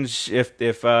change if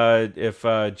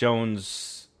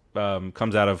Jones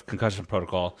comes out of concussion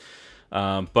protocol.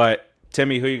 But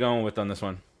Timmy, who are you going with on this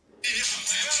one?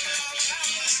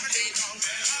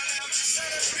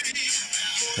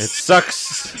 It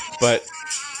sucks, but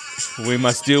we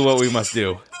must do what we must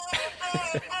do.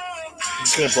 I'm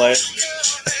just gonna play it.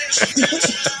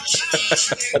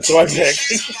 That's what I picked.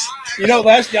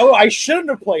 I shouldn't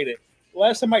have played it.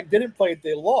 Last time I didn't play it,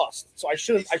 they lost. So I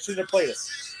shouldn't have played it.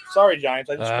 Sorry, Giants.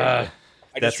 I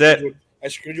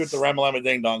screwed you with the Ramalama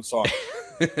Ding Dong song.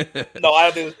 No, I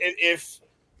don't think if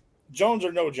Jones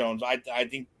or no Jones, I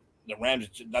think the Rams.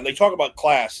 Now they talk about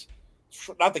class,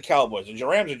 not the Cowboys. The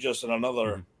Rams are just in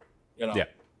another, Yeah.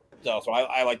 So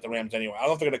I like the Rams anyway. I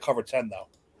don't think they're going to cover 10 though.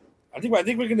 I think we're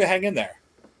going to hang in there.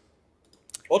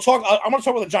 I'm going to talk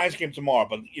about the Giants game tomorrow,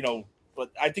 but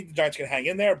I think the Giants can hang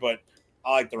in there. But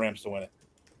I like the Rams to win it.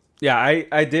 Yeah,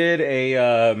 I did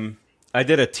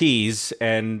a tease,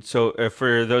 and so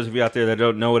for those of you out there that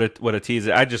don't know what a tease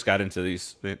is, I just got into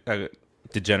these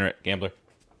degenerate gambler.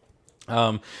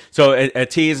 So a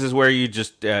tease is where you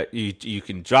just you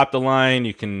can drop the line,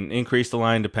 you can increase the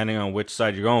line depending on which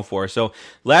side you're going for. So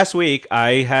last week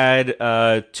I had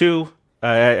two.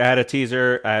 I had a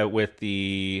teaser with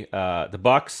the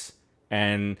Bucks,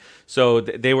 and so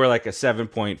they were like a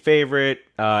 7-point favorite,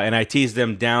 and I teased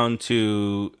them down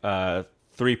to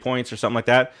 3 points or something like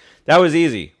that. That was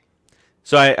easy.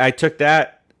 So I took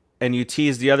that, and you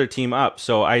teased the other team up.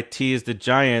 So I teased the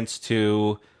Giants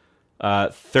to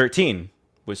 13,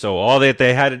 So all that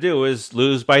they had to do was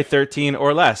lose by 13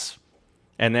 or less.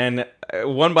 And then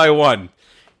one by one,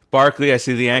 Barkley, I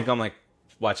see the ankle. I'm like,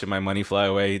 watching my money fly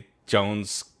away.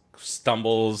 Jones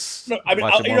stumbles. No, I mean,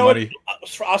 watching more money.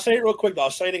 I'll say it real quick.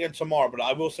 I'll say it again tomorrow, but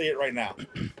I will say it right now.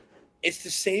 It's the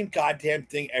same goddamn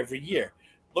thing every year.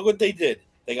 Look what they did.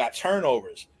 They got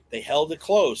turnovers. They held it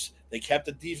close. They kept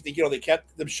the defense. They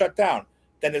kept them shut down.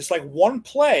 Then it's like one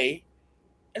play.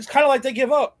 It's kind of like they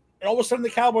give up, and all of a sudden the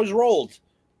Cowboys rolled.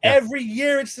 Yeah. Every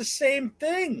year it's the same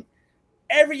thing.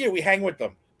 Every year we hang with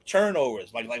them.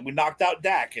 Turnovers, like we knocked out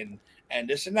Dak and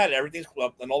this and that. Everything's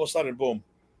up, and all of a sudden, boom,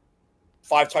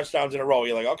 5 touchdowns in a row.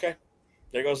 You're like, okay,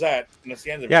 there goes that, and that's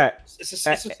the end of it. Yeah, it's the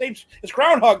same. It's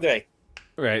Groundhog Day,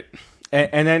 right?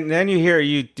 And then you hear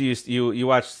you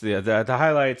watch the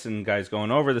highlights and guys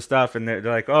going over the stuff, and they're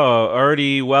like, oh,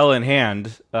 already well in hand.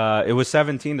 It was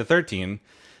 17-13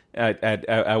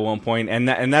 at one point,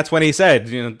 and that's when he said,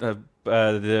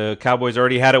 the Cowboys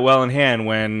already had it well in hand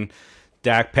when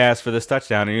Dak passed for this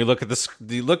touchdown, and you look at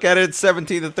it,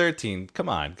 17-13. Come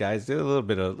on, guys, do a little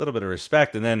bit of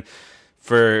respect. And then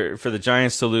for the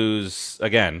Giants to lose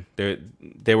again,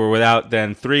 they were without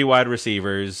then 3 wide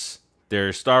receivers,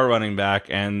 their star running back,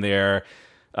 and they're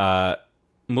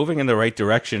moving in the right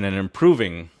direction and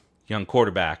improving young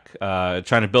quarterback,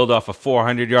 trying to build off a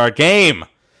 400-yard game.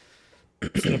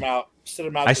 Sit him out.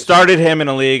 I started him in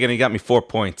a league, and he got me 4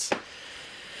 points.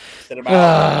 Sit him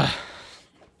out.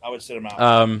 I would sit him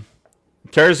out.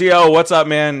 Terzio, what's up,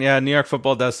 man? Yeah, New York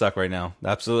football does suck right now.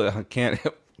 Absolutely, can't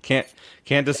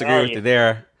disagree with you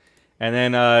there. And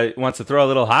then wants to throw a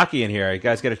little hockey in here. You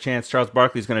guys get a chance. Charles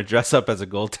Barkley's going to dress up as a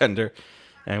goaltender,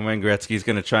 and Wayne Gretzky's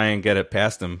going to try and get it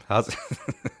past him.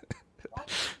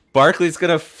 Barkley's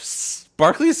gonna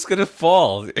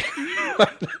fall.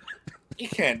 He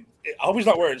can't. I hope he's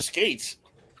not wearing skates.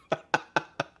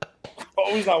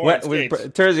 Always not wearing skates.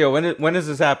 Terzio, when is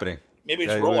this happening? Maybe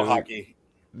it's roller hockey.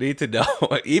 Need to know.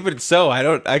 Even so,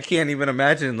 I can't even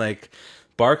imagine like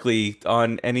Barkley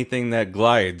on anything that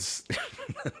glides.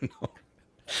 No.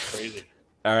 Crazy.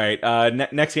 All right.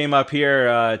 Next game up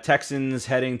here, Texans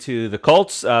heading to the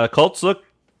Colts. Colts looked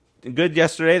good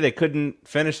yesterday. They couldn't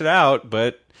finish it out,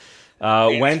 but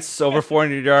Wentz over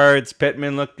 400 yards.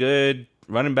 Pittman looked good.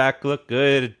 Running back looked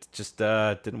good. It just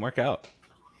didn't work out.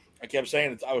 I kept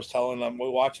saying it. I was telling them we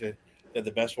watched it. They're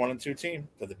the best 1-2 team.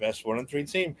 They're the best 1-3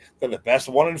 team. They're the best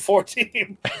 1-4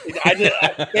 team.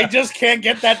 They just can't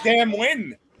get that damn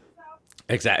win.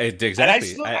 Exactly. And I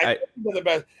think they're the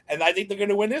best, and I think they're going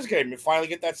to win this game and finally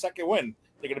get that second win.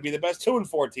 They're going to be the best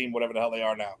 2-4 team, whatever the hell they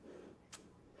are now.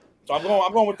 So I'm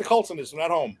going with the Colts in this one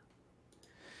at home.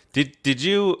 Did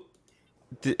you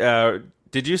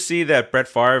see that Brett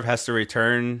Favre has to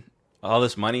return all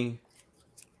this money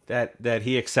that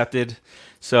he accepted?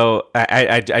 So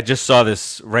I just saw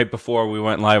this right before we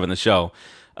went live on the show.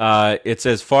 It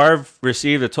says Favre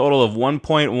received a total of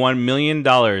 $1.1 million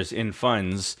in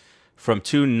funds from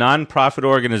 2 nonprofit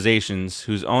organizations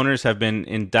whose owners have been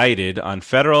indicted on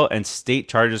federal and state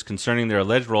charges concerning their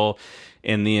alleged role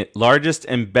in the largest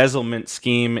embezzlement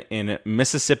scheme in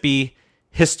Mississippi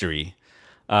history.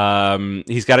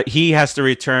 He has to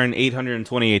return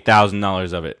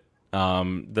 $828,000 of it.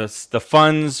 The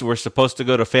funds were supposed to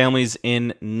go to families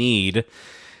in need,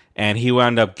 and he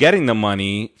wound up getting the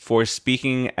money for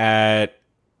speaking at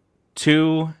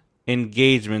 2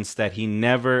 engagements that he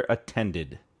never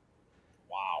attended.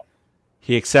 Wow.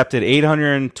 He accepted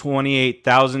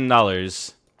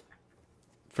 $828,000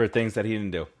 for things that he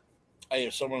didn't do. Hey,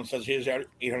 if someone says here's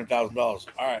 $800,000, all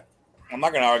right, I'm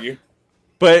not going to argue.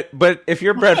 But if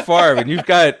you're Brett Favre and you've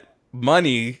got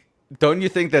money, don't you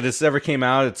think that it's ever came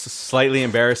out? It's slightly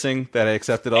embarrassing that I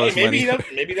accepted all this money.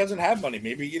 Maybe he doesn't have money.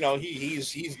 Maybe he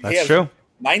That's true.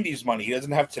 90s money. He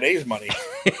doesn't have today's money.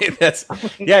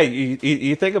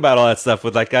 You think about all that stuff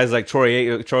with like guys like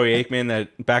Troy Aikman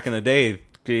that back in the day,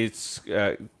 it's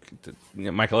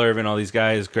Michael Irvin, all these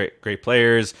guys, great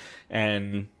players,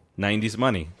 and 90s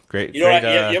money. Great. You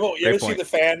ever see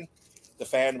the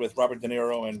fan with Robert De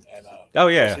Niro and oh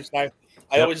yeah.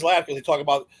 I always laugh because they talk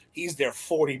about he's their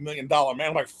 $40 million man.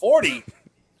 I'm like 40.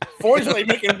 40 is what they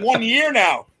make in 1 year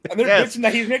now, and they're bitching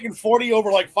that he's making 40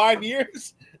 over like 5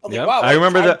 years. Like, wow, I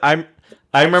remember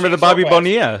the Bobby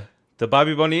Bonilla. The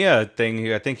Bobby Bonilla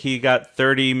thing. I think he got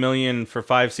 $30 million for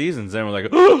 5 seasons, and we're like,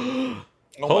 oh,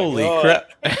 holy crap!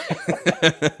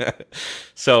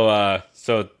 So I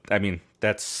mean,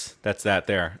 that's that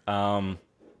there. I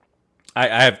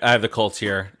have the Colts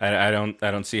here. I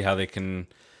don't see how they can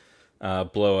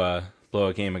blow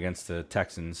a game against the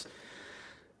Texans.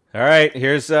 All right,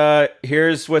 here's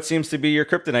what seems to be your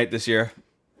kryptonite this year.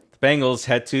 The Bengals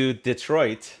head to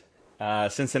Detroit.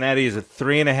 Cincinnati is a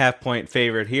 3.5-point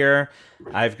favorite here.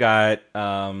 I've got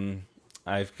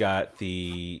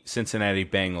the Cincinnati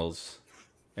Bengals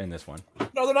in this one.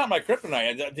 No, they're not my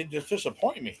kryptonite. They just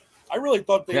disappoint me. I really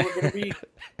thought they were going to be,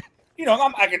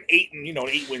 I'm like an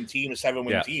 8-win team, a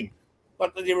 7-win team,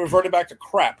 but they reverted back to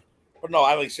crap. But no,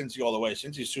 I like Cincy all the way.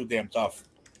 Cincy's too damn tough.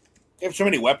 They have so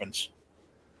many weapons.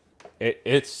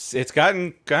 It's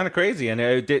gotten kind of crazy. And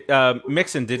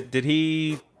Mixon did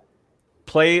he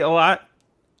play a lot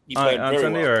He played on very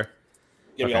Sunday well. or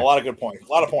Giving a lot of good points.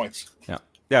 A lot of points. Yeah.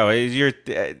 Yeah, well,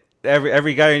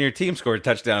 every guy on your team scored a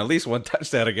touchdown, at least one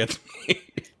touchdown against me.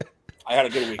 I had a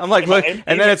good week. I'm like, look, and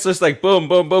then it's just like boom,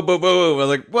 boom, boom, boom, boom. I was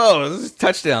like, whoa, this is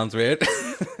touchdowns, man.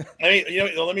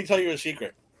 Let me tell you a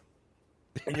secret.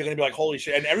 And you're going to be like, holy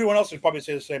shit. And everyone else would probably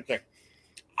say the same thing.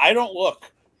 I don't look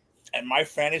at my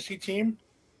fantasy team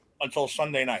until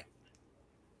Sunday night.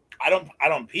 I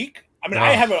don't peek. I mean,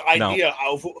 I have an idea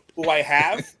of who I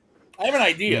have. I have an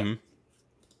idea. Mm-hmm.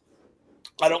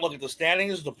 I don't look at the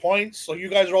standings, the points. So you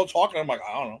guys are all talking. I'm like,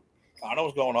 I don't know. I don't know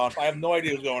what's going on. I have no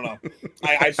idea what's going on.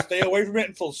 I stay away from it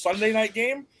until Sunday night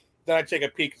game. Then I take a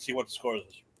peek and see what the score is.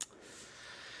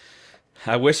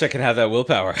 I wish I could have that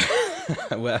willpower.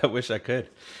 I wish I could.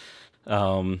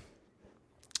 All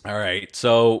right.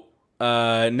 So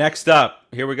next up,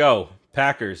 here we go.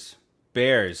 Packers,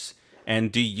 Bears,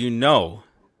 and do you know?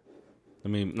 Let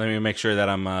me make sure that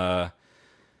I'm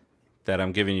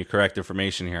giving you correct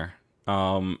information here.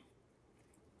 I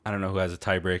don't know who has a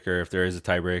tiebreaker, if there is a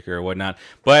tiebreaker or whatnot.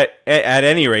 But at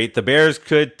any rate, the Bears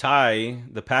could tie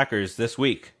the Packers this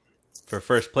week for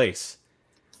first place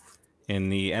in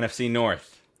the NFC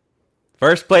North.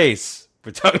 First place.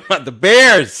 We're talking about the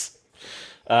Bears.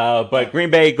 But Green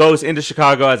Bay goes into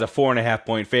Chicago as a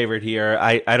 4.5-point favorite here.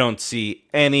 I don't see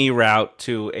any route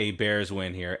to a Bears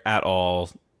win here at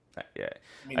all.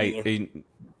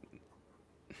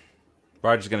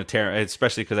 Rodgers is going to tear,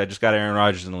 especially because I just got Aaron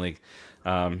Rodgers in the league.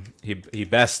 He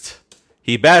best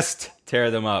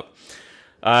tear them up.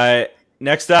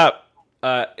 Next up,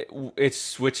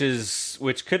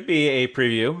 which could be a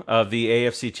preview of the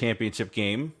AFC Championship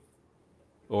game,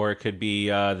 or it could be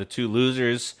the two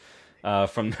losers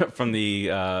from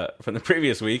the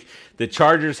previous week. The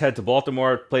Chargers head to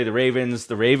Baltimore, play the Ravens.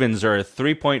 The Ravens are a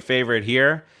 3-point favorite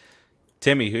here.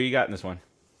 Timmy, who you got in this one?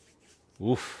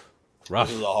 Oof, rough.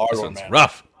 This is a hard one, man.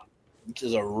 Rough. This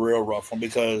is a real rough one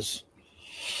because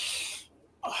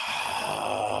I'm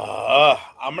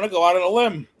going to go out on a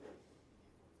limb.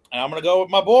 And I'm going to go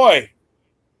with my boy,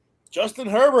 Justin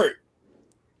Herbert,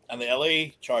 and the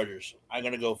LA Chargers. I'm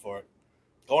going to go for it.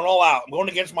 Going all out. I'm going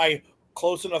against my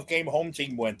close enough game home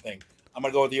team win thing. I'm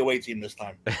going to go with the away team this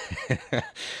time.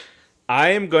 I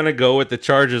am going to go with the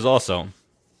Chargers also.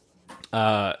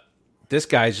 This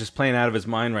guy's just playing out of his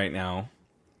mind right now.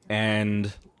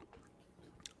 And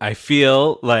I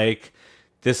feel like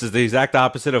this is the exact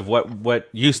opposite of what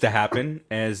used to happen,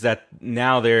 is that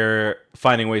now they're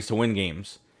finding ways to win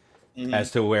games. Mm-hmm.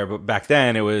 As to where, but back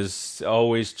then it was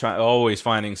always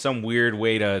finding some weird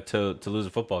way to lose a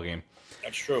football game.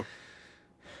 That's true.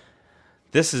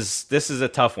 This is a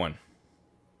tough one.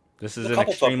 This is an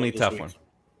extremely tough one.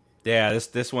 Yeah,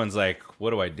 this one's like, what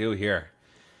do I do here?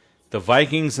 The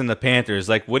Vikings and the Panthers.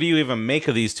 Like, what do you even make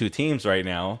of these two teams right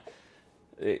now?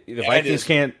 The Vikings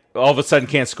can't all of a sudden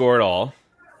can't score at all,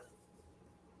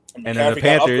 and then the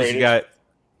Panthers got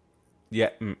he's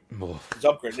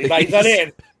upgraded. He's not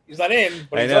in. He's not in.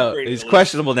 But I know he's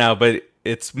questionable now, but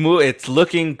it's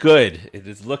looking good. It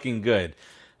is looking good.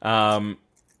 All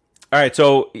right,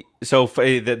 so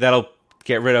that'll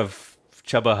get rid of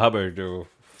Chuba Hubbard or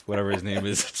whatever his name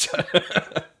is.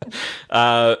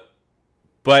 But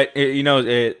Sam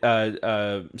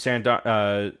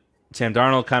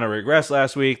Darnold kind of regressed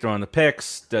last week, throwing the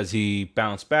picks. Does he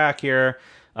bounce back here?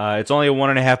 It's only a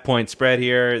 1.5-point spread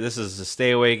here. This is a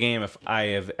stay away game if I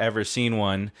have ever seen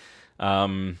one.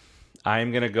 I'm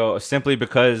gonna go simply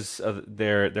because of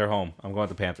their home. I'm going with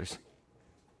the Panthers.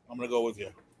 I'm gonna go with you.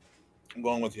 I'm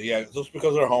going with you. Yeah, just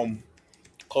because they're home.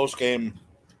 Close game.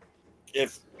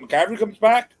 If McCaffrey comes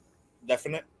back,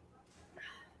 definite.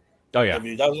 Oh yeah. If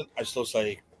he doesn't, I still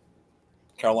say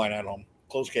Carolina at home.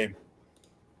 Close game.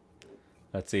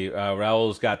 Let's see.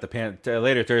 Raul's got the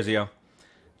later Terzio.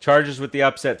 Chargers with the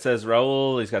upset, says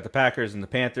Raul. He's got the Packers and the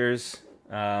Panthers.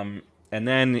 And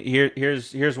then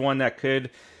here's one that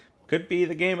could be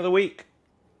the game of the week.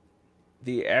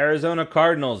 The Arizona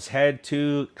Cardinals head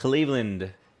to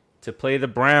Cleveland to play the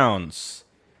Browns.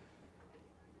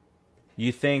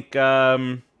 You think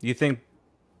Baker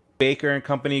and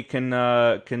company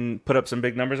can put up some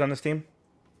big numbers on this team?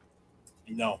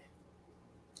 No.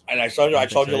 And I told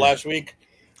you last week,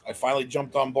 I finally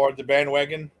jumped on board the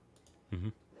bandwagon, Mm-hmm.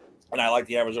 and I like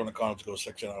the Arizona Cardinals to go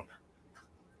 6-0.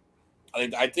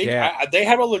 I think Yeah, they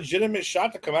have a legitimate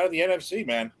shot to come out of the NFC,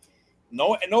 man.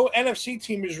 No NFC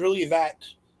team is really that.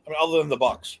 I mean, other than the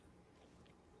Bucks,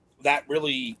 that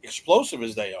really explosive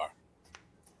as they are.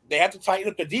 They have to tighten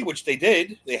up the D, which they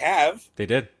did. They have. they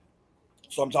did.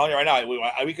 So I'm telling you right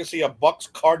now, we can see a Bucks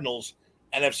Cardinals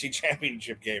NFC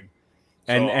Championship game.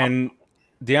 So And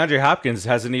DeAndre Hopkins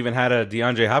hasn't even had a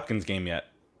DeAndre Hopkins game yet.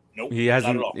 nope, He not at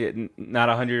hasn't all. not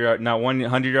 100 yard, not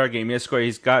 100-yard game. He's scored.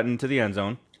 He's gotten to the end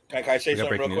zone. Can I say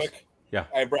something real quick? Yeah.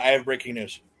 I have breaking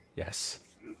news. Yes.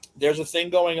 There's a thing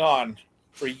going on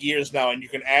for years now, and you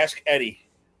can ask Eddie.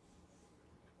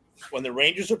 When the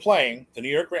Rangers are playing, the New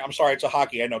York Rangers, I'm sorry, it's a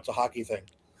hockey. I know it's a hockey thing.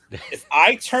 If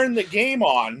I turn the game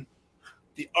on,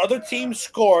 the other team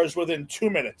scores within 2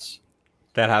 minutes.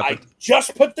 That happened. I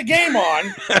just put the game on,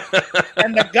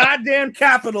 and the goddamn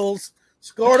Capitals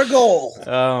scored a goal.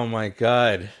 Oh my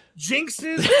God.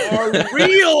 Jinxes are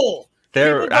real.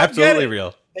 They're absolutely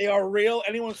real. They are real.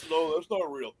 Anyone's no, that's not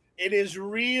real. It is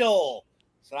real.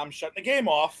 So I'm shutting the game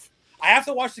off. I have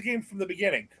to watch the game from the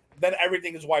beginning. Then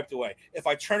everything is wiped away. If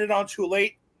I turn it on too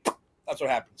late, that's what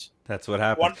happens. That's what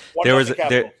happened. One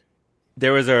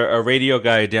there was a radio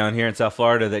guy down here in South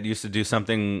Florida that used to do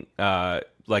something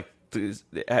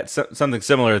something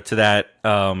similar to that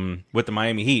with the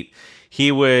Miami Heat.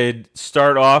 He would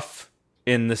start off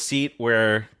in the seat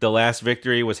where the last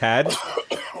victory was had,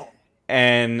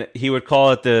 and he would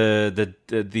call it the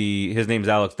his name's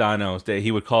Alex Dono.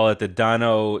 He would call it the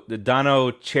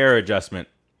Dono chair adjustment.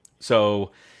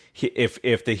 So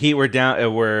if the Heat were down,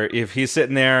 if he's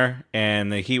sitting there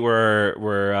and the Heat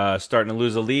were starting to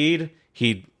lose a lead,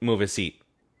 he'd move his seat,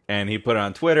 and he put it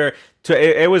on Twitter.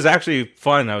 It was actually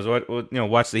fun. I was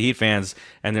watch the Heat fans,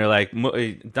 and they're like,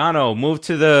 Dono, move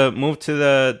to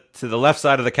the left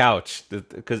side of the couch,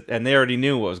 and they already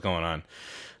knew what was going on.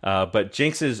 But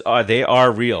jinxes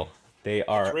are real. They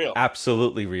are real.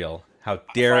 Absolutely real. How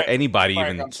dare Frank, anybody Frank,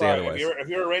 even I'm say sorry. otherwise? If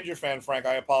you're a Ranger fan, Frank,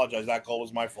 I apologize. That goal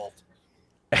was my fault.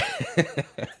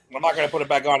 I'm not going to put it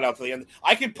back on now to the end.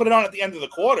 I can put it on at the end of the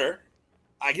quarter.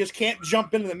 I just can't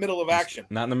jump into the middle of action.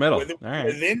 Not in the middle.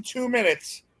 Within 2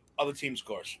 minutes, other team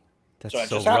scores. That's so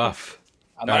just rough.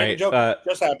 I'm not even joking. It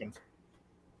just happened.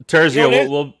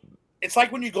 Terzio, it's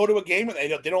like when you go to a game and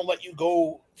they don't let you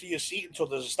go to your seat until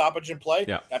there's a stoppage in play.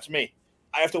 Yeah. That's me.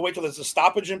 I have to wait till there's a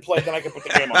stoppage in play, then I can put the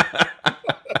game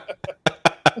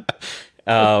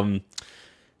on.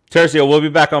 Terzio, we'll be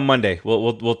back on Monday.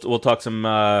 We'll talk some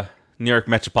New York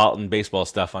Metropolitan baseball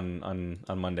stuff on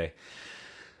Monday.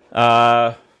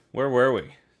 Where were we?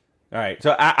 All right.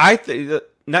 So I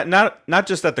not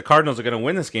just that the Cardinals are going to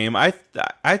win this game. I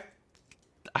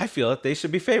feel that they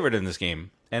should be favored in this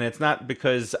game, and it's not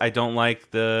because I don't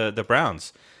like the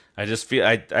Browns. I just feel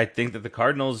I think that the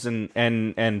Cardinals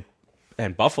and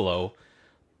Buffalo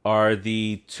are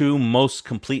the two most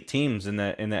complete teams in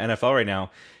the NFL right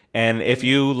now. And if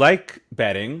you like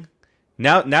betting,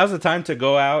 now's the time to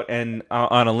go out and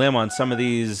on a limb on some of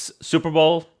these Super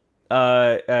Bowl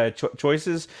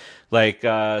choices, like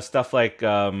stuff like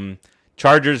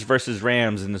Chargers versus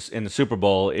Rams in the Super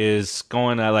Bowl is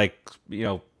going at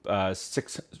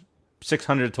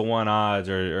 600 to 1 odds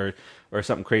or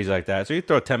something crazy like that. So you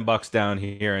throw $10 down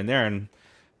here and there, and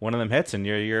one of them hits, and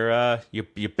you're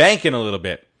banking a little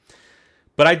bit.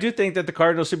 But I do think that the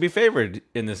Cardinals should be favored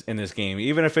in this game,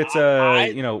 even if it's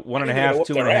 1.5,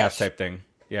 2.5 type thing.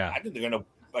 Yeah, I think they're gonna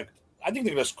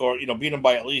score. Beat them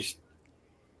by at least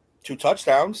 2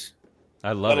 touchdowns.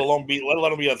 I love it. Let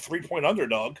alone be a 3-point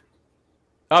underdog.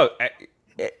 Oh,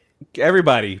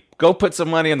 everybody, go put some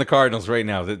money on the Cardinals right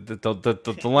now.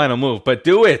 The line will move, but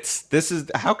do it.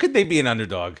 How could they be an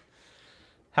underdog?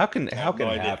 How can it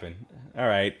happen? All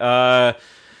right, the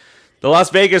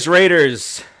Las Vegas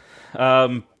Raiders.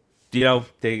 They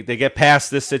get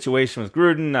past this situation with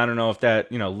Gruden. I don't know if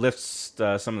that lifts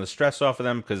some of the stress off of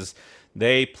them because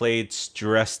they played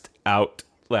stressed out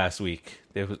last week.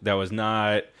 That was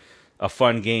not a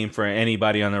fun game for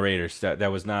anybody on the Raiders.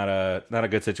 That was not a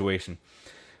good situation.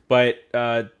 But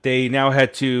they now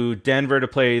head to Denver to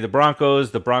play the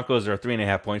Broncos. The Broncos are a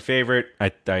 3.5-point favorite. I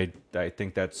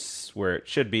think that's where it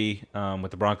should be,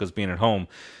 with the Broncos being at home.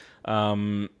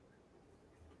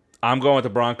 I'm going with the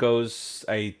Broncos.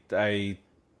 I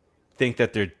think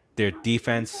that their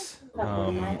defense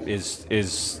is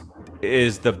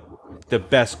the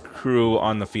best crew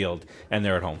on the field, and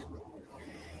they're at home.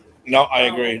 No, I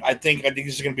agree. I think this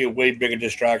is going to be a way bigger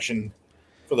distraction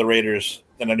for the Raiders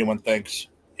than anyone thinks.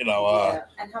 And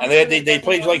they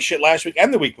played like shit last week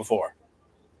and the week before.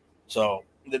 So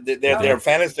their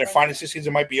fantasy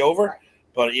season might be over,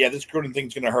 But yeah, this Gruden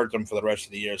thing's going to hurt them for the rest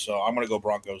of the year. So I'm going to go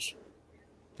Broncos.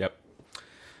 Yep.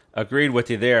 Agreed with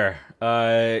you there.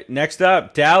 Next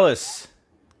up, Dallas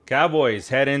Cowboys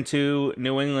head into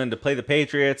New England to play the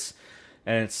Patriots,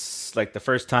 and it's like the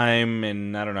first time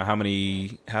in I don't know how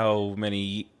many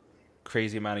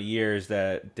crazy amount of years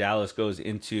that Dallas goes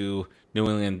into New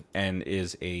England and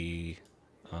is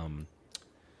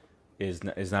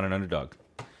not an underdog.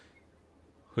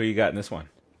 Who you got in this one?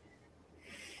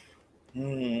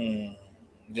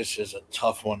 This is a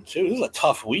tough one too. This is a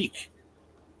tough week.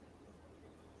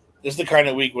 This is the kind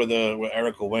of week where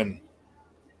Eric will win.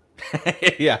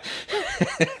 Yeah.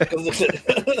 Because he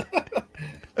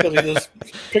just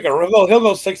pick he'll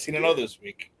go 16-0 this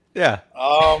week. Yeah.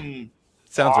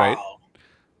 Sounds right.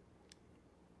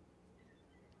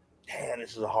 Man,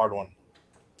 this is a hard one.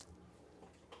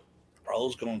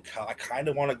 Bro's going. I kind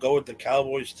of want to go with the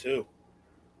Cowboys too.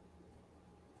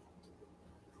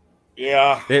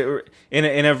 Yeah.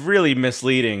 In a really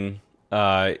misleading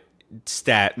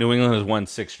stat, New England has won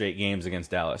 6 straight games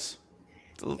against Dallas.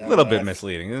 It's a little bit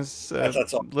misleading. That's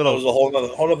a little. It was a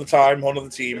whole other time, whole other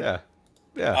team. Yeah.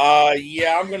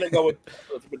 Yeah. I'm gonna go with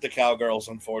the Cowgirls.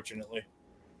 Unfortunately,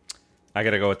 I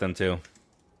gotta go with them too.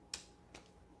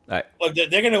 Look, they're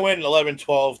going to win 11,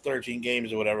 12, 13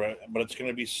 games or whatever, but it's going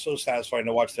to be so satisfying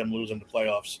to watch them lose in the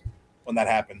playoffs when that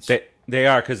happens. They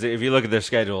are, because if you look at their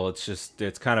schedule,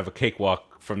 it's kind of a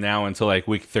cakewalk from now until like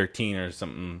week 13 or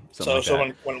something like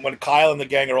that. When Kyle and the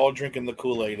gang are all drinking the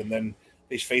Kool-Aid and then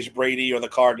they face Brady or the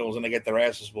Cardinals and they get their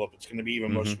asses whooped, it's going to be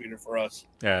even more sweeter for us.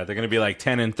 Yeah, they're going to be like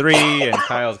 10-3, and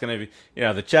Kyle's going to be,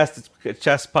 the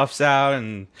chest puffs out,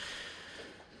 and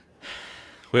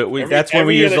that's when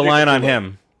we use the line on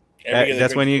him.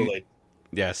 That's when you, Kool-Aid.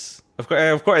 Yes, of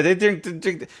course, they drink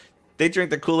the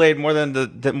Kool-Aid more than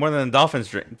the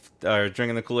Dolphins are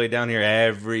drinking the Kool-Aid down here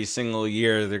every single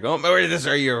year. They're going, this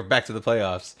year back to the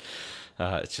playoffs.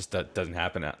 It just doesn't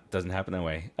happen. Doesn't happen that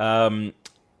way.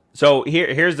 So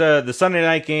here's the Sunday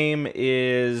night game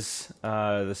is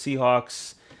the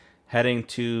Seahawks heading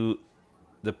to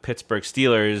the Pittsburgh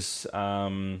Steelers.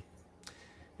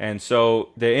 And so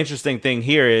the interesting thing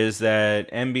here is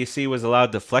that NBC was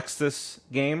allowed to flex this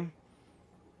game.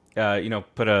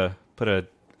 Put a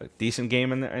decent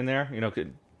game in there.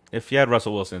 If you had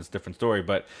Russell Wilson, it's a different story.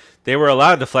 But they were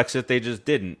allowed to flex it, they just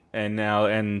didn't. And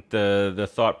the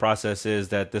thought process is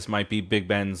that this might be Big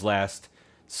Ben's last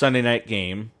Sunday night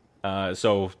game,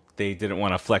 so they didn't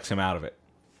want to flex him out of it.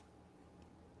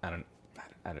 I don't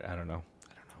know.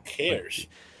 Who cares?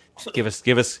 Give us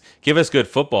good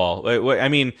football. I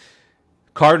mean,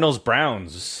 Cardinals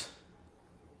Browns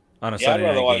on a Sunday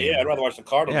night game. Yeah, I'd rather watch the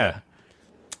Cardinals. Yeah,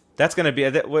 that's gonna be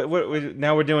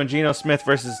now we're doing Geno Smith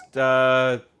versus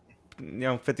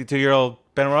 52-year-old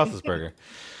Ben Roethlisberger.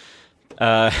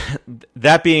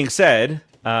 That being said,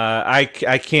 I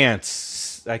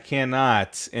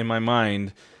cannot in my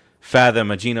mind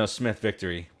fathom a Geno Smith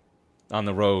victory on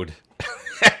the road.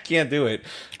 I can't do it.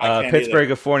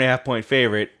 Pittsburgh, either. A 4.5-point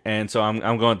favorite, and so I'm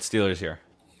going with the Steelers here.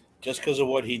 Just because of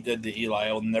what he did to Eli,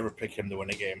 I will never pick him to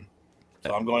win a game.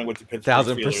 So I'm going with the Pittsburgh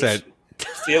 1,000%.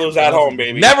 Steelers at home,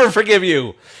 baby. Never forgive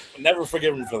you. Never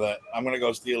forgive him for that. I'm going to go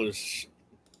Steelers.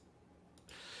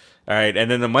 All right,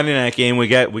 and then the Monday night game, we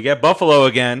get Buffalo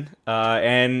again,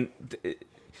 and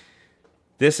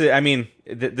this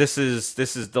is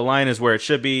the line is where it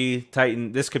should be.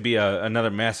 Titan. This could be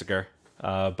another massacre.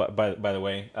 But by the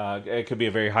way, it could be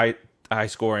a very high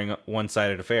scoring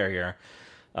one-sided affair here.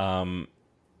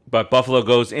 But Buffalo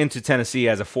goes into Tennessee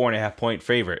as a 4.5-point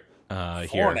favorite here.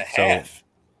 4.5. So,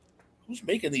 who's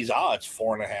making these odds?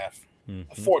 4.5.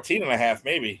 14.5,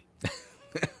 maybe.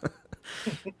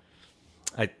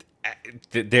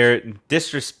 They're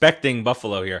disrespecting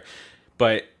Buffalo here,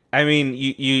 but I mean,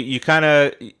 you kind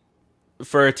of,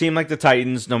 for a team like the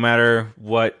Titans, no matter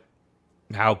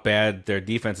how bad their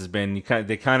defense has been,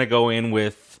 they kind of go in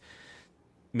with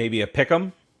maybe a pick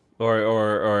 'em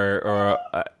or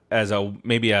as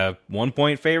maybe a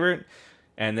 1-point favorite,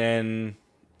 and then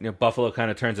Buffalo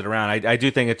kind of turns it around. I do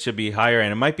think it should be higher,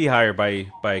 and it might be higher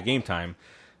by game time,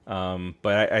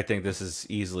 but I think this is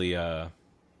easily a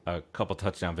couple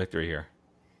touchdown victory here.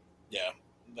 Yeah,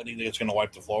 I think it's going to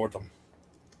wipe the floor with them.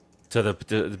 So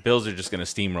the Bills are just going to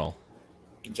steamroll.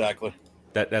 Exactly.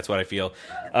 That's what I feel.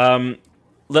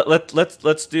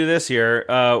 Let's do this here.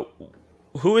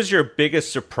 Who is your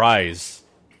biggest surprise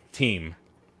team?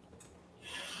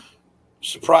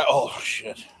 Surprise! Oh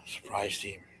shit! Surprise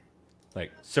team.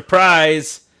 Like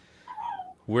surprise,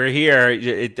 we're here.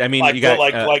 You got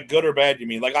like good or bad. You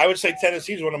mean? Like I would say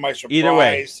Tennessee's one of my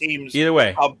surprise teams. Either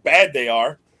way, how bad they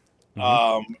are.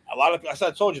 A lot of, as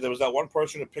I told you, there was that one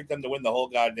person who picked them to win the whole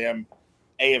goddamn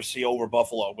AFC over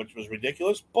Buffalo, which was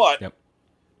ridiculous. But Yep.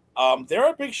 They're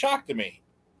a big shock to me.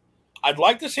 I'd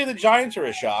like to say the Giants are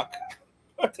a shock,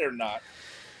 but they're not.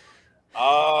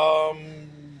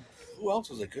 Who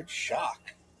else is a good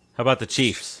shock? How about the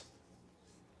Chiefs?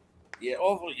 Yeah,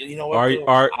 you know what?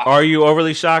 Are you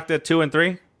overly shocked at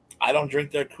 2-3? I don't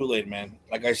drink their Kool-Aid, man.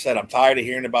 Like I said, I'm tired of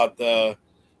hearing about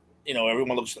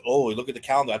everyone looks, oh, look at the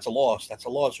calendar. That's a loss. That's a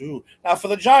loss. Ooh. Now, for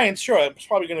the Giants, sure, it's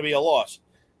probably going to be a loss.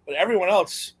 But everyone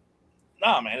else,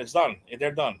 nah, man, it's done.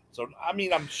 They're done. So, I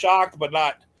mean, I'm shocked, but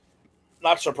not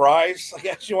surprised, I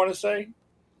guess you want to say.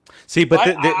 See, but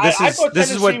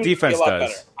this is what defense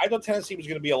does. Better. I thought Tennessee was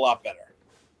going to be a lot better.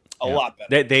 A lot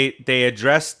better. They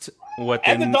addressed what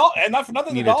they and not for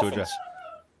nothing, needed the to address.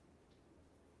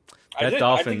 That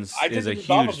Dolphins is a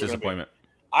huge disappointment.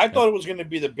 I thought it was going to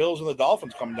be the Bills and the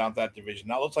Dolphins coming down to that division.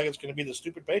 Now it looks like it's going to be the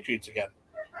stupid Patriots again,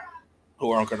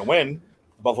 who aren't going to win.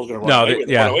 Buffalo's going to run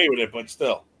away with it, but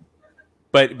still.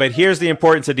 But here's the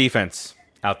importance of defense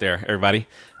out there, everybody.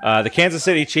 The Kansas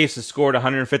City Chiefs have scored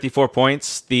 154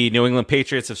 points. The New England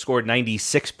Patriots have scored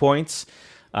 96 points,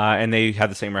 and they have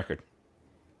the same record,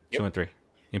 2-3. The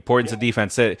importance of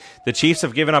defense. The Chiefs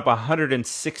have given up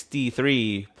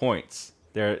 163 points.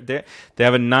 They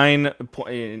have a 9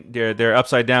 point. They're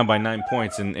upside down by 9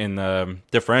 points in the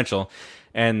differential,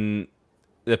 and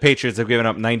the Patriots have given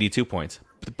up 92 points.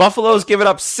 Buffalo's given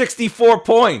up 64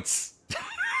 points.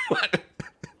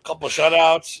 Couple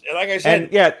shutouts, and like I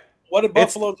said, what did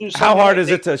Buffalo do? How hard is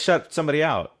it to shut somebody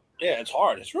out? Yeah, it's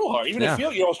hard. It's real hard. Even if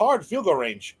it's hard field goal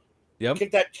range. Yep.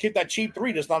 Kick that cheap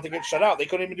three just not to get shut out. They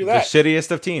couldn't even do that. The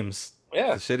shittiest of teams.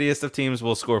 Yeah, the shittiest of teams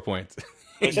will score points.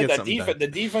 I said that the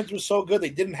defense was so good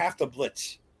they didn't have to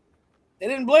blitz. They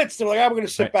didn't blitz. They were like, we're going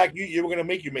to sit back. You were going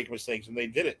to make mistakes, and they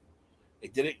did it. They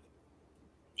did it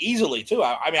easily too.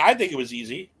 I mean, I think it was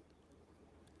easy.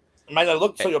 It might not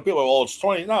look to people, it's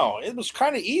 20. No, it was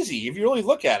kind of easy if you really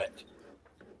look at it.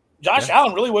 Josh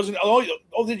Allen really wasn't. Oh,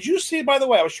 did you see? By the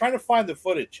way, I was trying to find the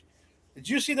footage. Did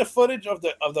you see the footage of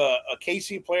the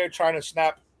KC player trying to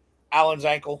snap Allen's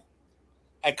ankle?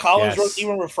 And Collins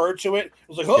even referred to it. It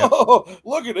was like,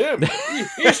 look at him.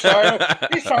 He's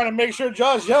trying to make sure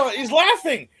Josh Allen. He's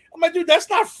laughing. I'm like, dude, that's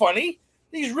not funny.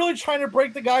 He's really trying to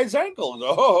break the guy's ankle.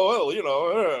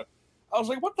 I was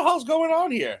like, what the hell's going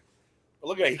on here? But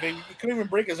look at it. He couldn't even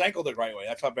break his ankle the right way.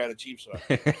 That's how bad the Chiefs are.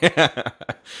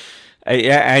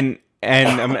 And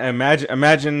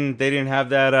imagine they didn't have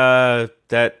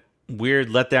that weird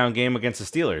letdown game against the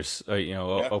Steelers.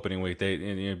 Opening week.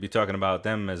 You'd be talking about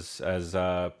them as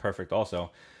perfect. Also,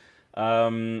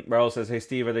 Raul says, "Hey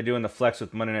Steve, are they doing the flex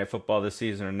with Monday Night Football this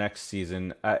season or next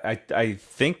season?" I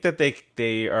think that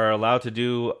they are allowed to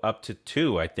do up to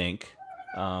 2. I think,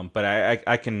 but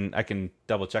I can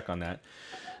double check on that.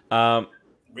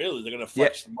 Really, they're going to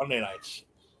flex Monday nights.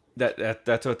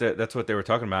 That's what they were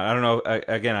talking about. I don't know.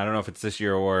 Again, I don't know if it's this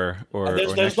year or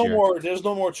there's next no year. more. There's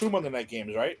no more 2 Monday night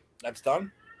games, right? That's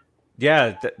done.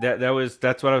 Yeah,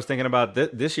 that's what I was thinking about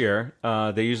this year.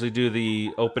 They usually do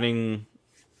the opening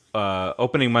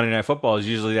Monday Night Football is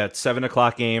usually that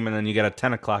 7:00 game, and then you get a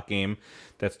 10:00 game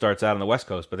that starts out on the West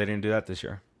Coast. But they didn't do that this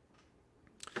year.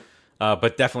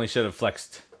 But definitely should have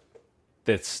flexed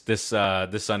this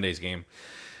Sunday's game.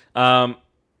 So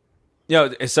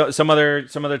some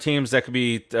other teams that could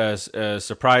be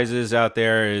surprises out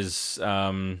there is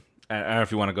I don't know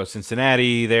if you want to go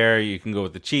Cincinnati there. You can go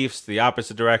with the Chiefs, the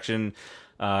opposite direction.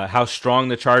 How strong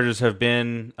the Chargers have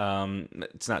been,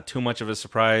 it's not too much of a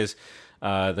surprise.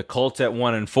 The Colts at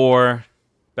 1-4,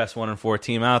 best 1-4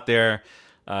 team out there.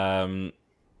 That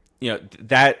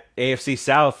AFC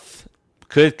South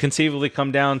could conceivably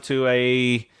come down to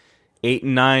a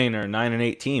 8-9 or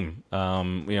 9-8 team.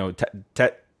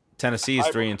 Tennessee's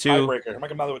 3-2. Tiebreaker. I might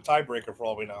come out with a tiebreaker for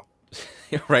all we know.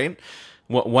 Right?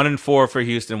 1-4 for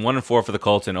Houston, 1-4 for the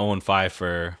Colts, and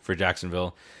 0-5 for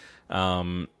Jacksonville.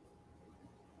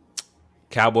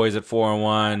 Cowboys at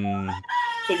 4-1.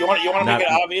 So you want to make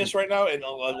it obvious right now, and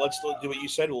let's do what you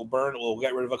said. We'll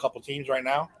get rid of a couple teams right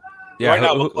now. Yeah. Right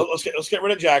now, let's get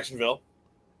rid of Jacksonville.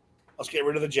 Let's get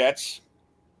rid of the Jets.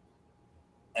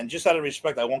 And just out of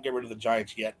respect, I won't get rid of the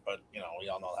Giants yet, but we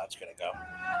all know how that's going to go.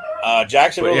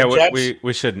 Jacksonville, Jets.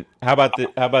 We shouldn't. How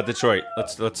about Detroit?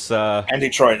 Let's and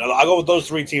Detroit. I'll go with those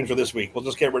 3 teams for this week. We'll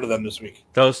just get rid of them this week.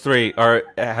 Those 3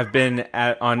 have been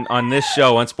on this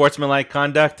show Unsportsmanlike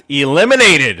Conduct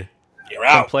eliminated. You're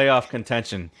out. From playoff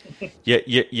contention.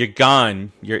 You're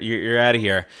gone. You're out of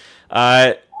here.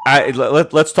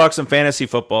 Let's talk some fantasy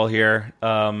football here.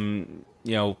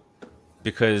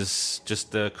 Because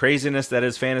just the craziness that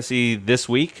is fantasy this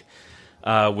week.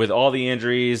 with all the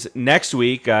injuries. Next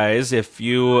week, guys, if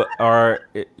you are,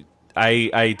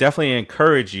 I definitely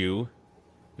encourage you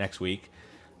next week,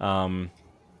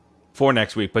 for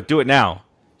next week, but do it now.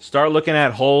 Start looking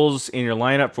at holes in your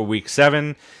lineup for week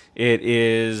 7. It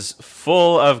is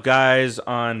full of guys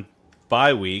on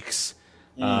bye weeks.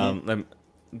 Have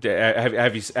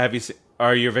you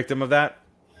are you a victim of that?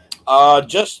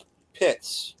 Just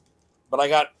Pitts, but I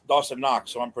got Dawson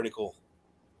Knox, so I'm pretty cool.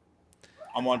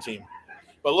 I'm on team.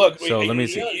 But look, So let me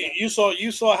see. You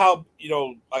saw how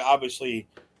obviously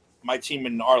my team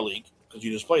in our league because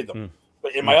you just played them.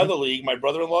 But in my other league, my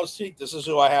brother-in-law's team, this is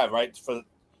who I have right for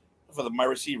my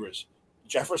receivers: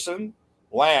 Jefferson,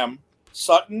 Lamb,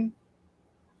 Sutton,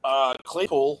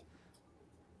 Claypool,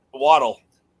 Waddle.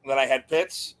 And then I had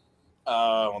Pitts. Then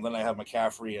I have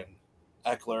McCaffrey and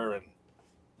Eckler and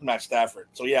Matt Stafford.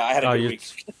 So yeah, I had a good week.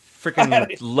 Freaking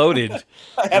loaded.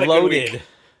 Loaded.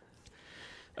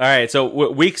 All right,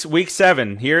 so week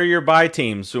 7. Here are your bye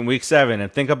teams from week 7,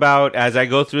 and think about as I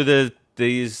go through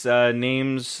these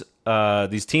names,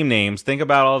 these team names. Think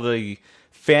about all the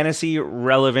fantasy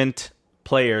relevant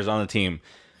players on the team.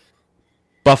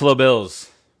 Buffalo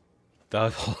Bills, the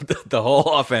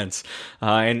whole offense,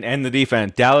 and the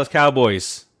defense. Dallas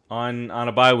Cowboys on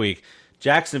a bye week.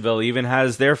 Jacksonville even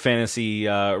has their fantasy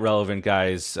relevant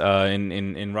guys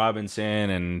in Robinson,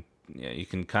 and you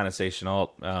can kind of say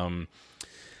Chenault.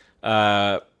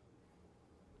 The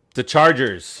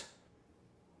Chargers,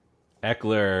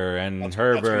 Eckler and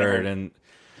Herbert, and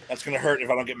that's going to hurt if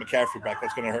I don't get McCaffrey back.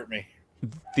 That's going to hurt me.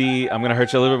 I'm going to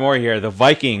hurt you a little bit more here. The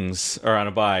Vikings are on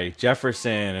a bye.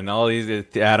 Jefferson and all these,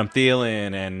 Adam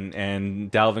Thielen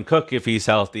and Dalvin Cook if he's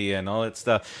healthy and all that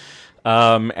stuff.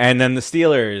 And then the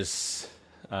Steelers,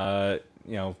 Najee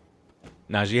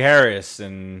Harris,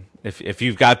 and if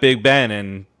you've got Big Ben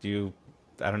and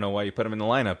I don't know why you put him in the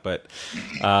lineup, but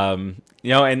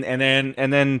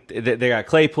and then they got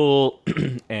Claypool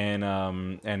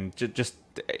and just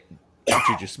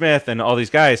Juju Smith and all these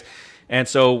guys. And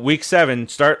so week 7,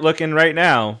 start looking right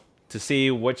now to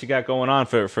see what you got going on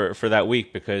for that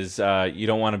week, because you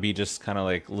don't want to be just kind of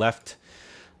like left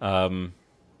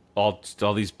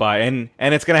all these bye. And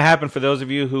it's going to happen for those of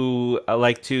you who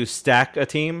like to stack a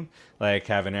team, like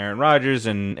having Aaron Rodgers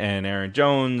and Aaron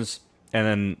Jones and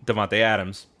then Devontae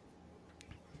Adams.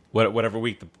 Whatever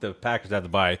week the Packers have to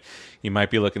bye, you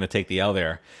might be looking to take the L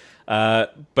there.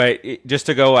 But just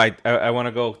to go, I want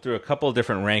to go through a couple of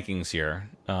different rankings here,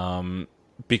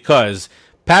 because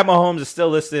Pat Mahomes is still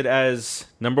listed as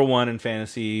number 1 in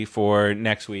fantasy for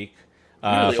next week,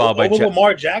 really? Followed by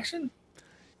Lamar Jackson.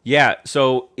 Yeah,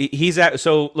 so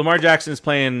Lamar Jackson is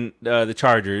playing the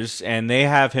Chargers, and they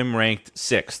have him ranked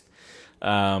 6th.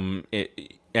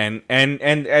 And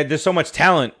there's so much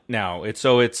talent now.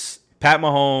 It's Pat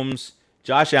Mahomes,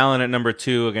 Josh Allen at number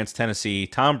 2 against Tennessee,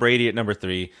 Tom Brady at number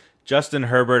 3, Justin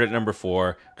Herbert at number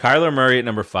 4, Kyler Murray at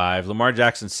number 5, Lamar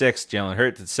Jackson 6, Jalen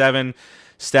Hurts at 7,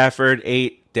 Stafford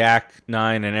 8, Dak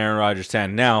 9, and Aaron Rodgers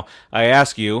 10. Now, I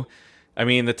ask you,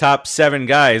 the top 7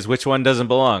 guys, which one doesn't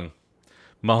belong?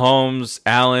 Mahomes,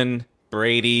 Allen,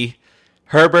 Brady,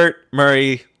 Herbert,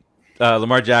 Murray,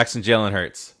 Lamar Jackson, Jalen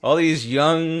Hurts. All these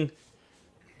young,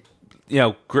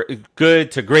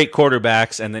 good to great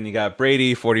quarterbacks, and then you got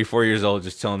Brady, 44 years old,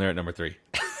 just chilling there at number 3.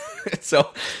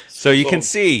 so you can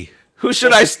see, who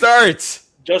should I start?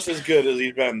 Just as good as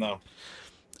he's been, though.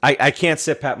 I can't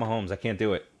sit Pat Mahomes. I can't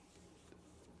do it.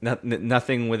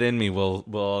 Nothing within me will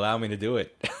allow me to do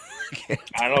it.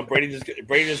 I don't know. Brady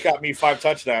just got me 5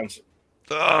 touchdowns.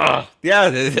 Yeah,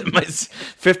 my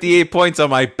 58 points on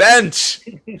my bench.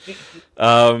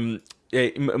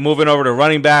 Moving over to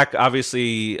running back,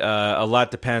 obviously a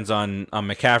lot depends on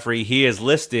McCaffrey. He is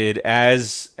listed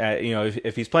as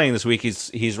if he's playing this week,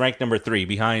 he's ranked number 3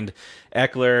 behind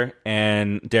Eckler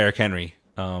and Derrick Henry.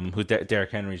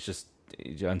 Derrick Henry is just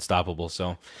unstoppable.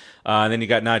 So then you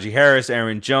got Najee Harris,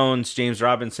 Aaron Jones, James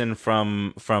Robinson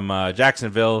from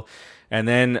Jacksonville, and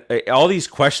then all these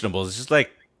questionables. It's just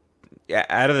like,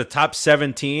 out of the top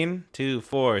 17, 2,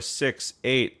 4, 6,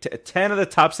 8, 10 of the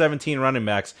top 17 running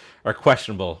backs are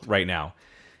questionable right now.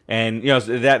 And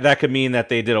that could mean that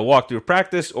they did a walkthrough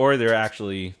practice or they're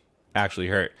actually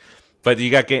hurt. But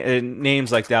you got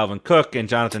names like Dalvin Cook and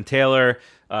Jonathan Taylor,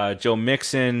 Joe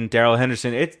Mixon, Darrell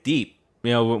Henderson. It's deep.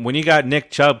 When you got Nick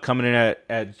Chubb coming in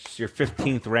at your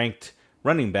 15th ranked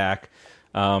running back,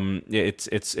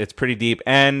 it's pretty deep.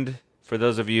 And for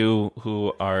those of you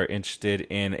who are interested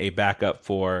in a backup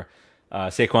for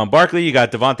Saquon Barkley, you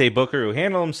got Devontae Booker, who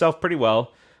handled himself pretty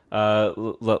well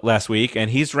last week,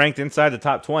 and he's ranked inside the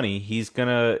top 20. He's going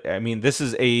to – this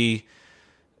is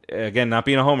again, not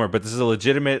being a homer, but this is a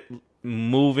legitimate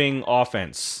moving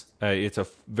offense. It's a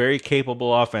very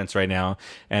capable offense right now,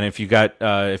 and if you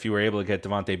were able to get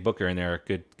Devontae Booker in there,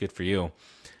 good for you.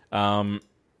 Going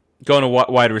to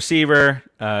wide receiver,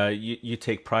 you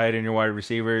take pride in your wide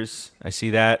receivers. I see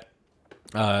that.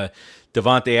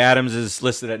 Devontae Adams is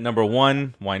listed at number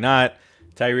 1. Why not?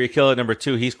 Tyreek Hill at number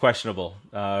 2. He's questionable.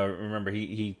 Remember,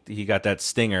 he got that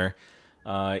stinger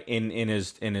in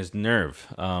his nerve.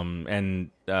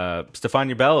 And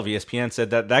Stephania Bell of ESPN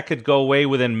said that could go away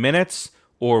within minutes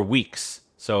or weeks.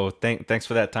 So thanks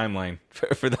for that timeline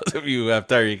for those of you who have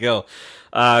Tyreek Hill.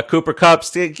 Cooper Kupp,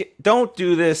 don't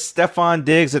do this. Stephon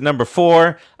Diggs at number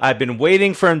 4. I've been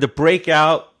waiting for him to break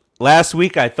out. Last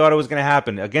week, I thought it was going to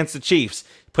happen against the Chiefs.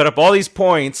 Put up all these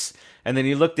points, and then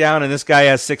you look down, and this guy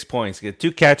has 6 points. Get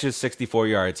 2 catches, 64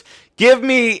 yards. Give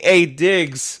me a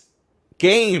Diggs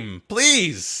game,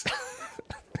 please.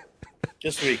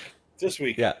 This week.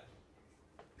 Yeah.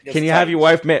 Can you have your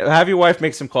wife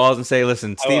make some calls and say,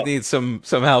 "Listen, Steve needs some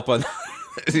help on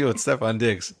with Stephon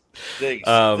Diggs." Diggs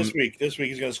this week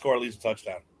he's going to score at least a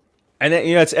touchdown. And then,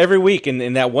 it's every week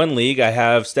in that one league. I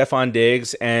have Stephon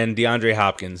Diggs and DeAndre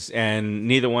Hopkins, and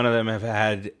neither one of them have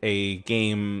had a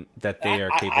game that they are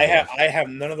capable of. I have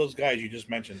none of those guys you just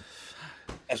mentioned.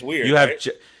 That's weird. You have right?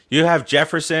 you have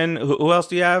Jefferson. Who else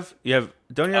do you have?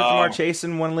 Don't you have Jamar Chase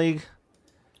in one league?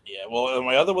 Yeah, well, in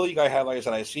my other league, I had, like I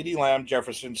said, I had CeeDee Lamb,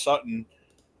 Jefferson, Sutton,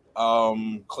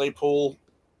 Claypool,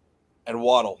 and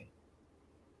Waddle.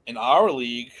 In our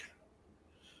league,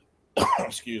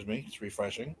 excuse me, it's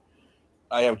refreshing.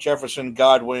 I have Jefferson,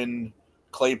 Godwin,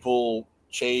 Claypool,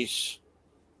 Chase,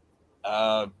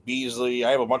 Beasley.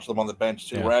 I have a bunch of them on the bench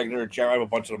too. Yeah. Ragnar, I have a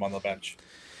bunch of them on the bench.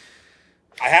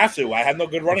 I have to. I have no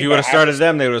good running. If you would have started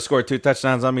them, they would have scored 2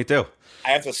 touchdowns on me too.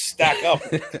 I have to stack up.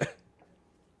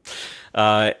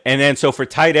 And then so for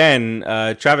tight end,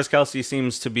 Travis Kelce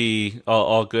seems to be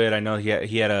all good. I know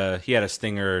he had a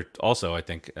stinger also. I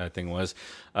think it was.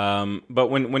 But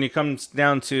when it comes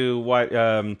down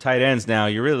to tight ends now,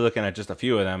 you're really looking at just a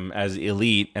few of them as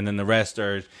elite, and then the rest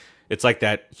it's like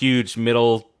that huge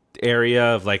middle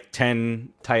area of like 10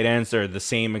 tight ends that are the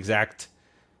same exact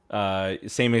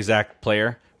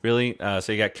player, really.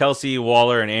 So you got Kelce,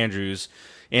 Waller, and Andrews.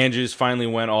 Andrews finally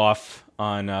went off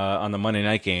on the Monday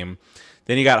night game.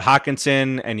 Then you got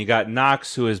Hawkinson, and you got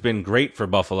Knox, who has been great for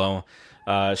Buffalo.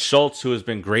 Schultz, who has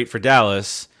been great for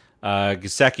Dallas.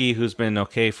 Gesicki, who's been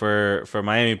okay for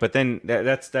Miami. But then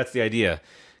that's the idea.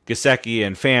 Gesicki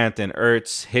and Fant and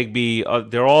Ertz, Higbee,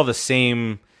 they're all the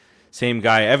same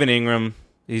guy. Evan Ingram,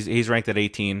 he's ranked at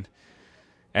 18.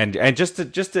 And just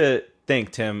to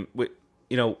think, Tim,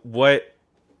 what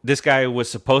this guy was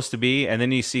supposed to be, and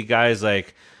then you see guys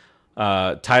like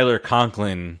Tyler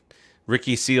Conklin,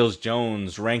 Ricky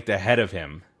Seals-Jones ranked ahead of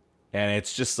him, and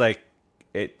it's just like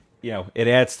it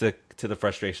adds to the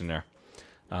frustration there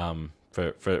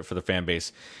for the fan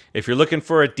base. If you're looking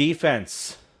for a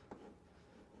defense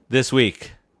this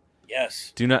week,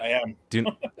 yes, I am.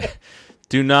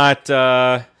 Do not.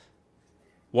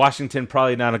 Washington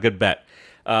probably not a good bet,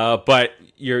 but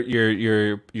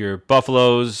your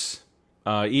Buffaloes.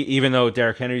 Even though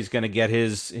Derrick Henry's going to get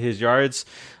his yards,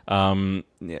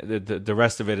 the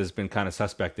rest of it has been kind of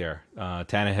suspect there.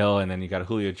 Tannehill, and then you got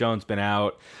Julio Jones been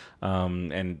out,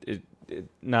 and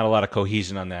not a lot of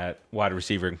cohesion on that wide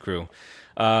receiver crew.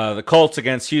 The Colts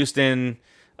against Houston,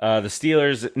 the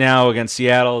Steelers now against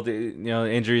Seattle.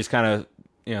 Injuries kind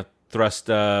of thrust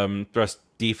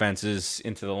defenses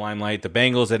into the limelight. The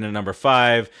Bengals at number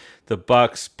 5. The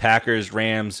Bucks, Packers,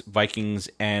 Rams, Vikings,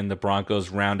 and the Broncos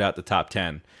round out the top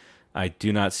 10. I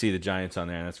do not see the Giants on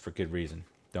there, and that's for good reason.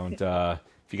 Don't if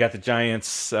you got the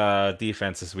Giants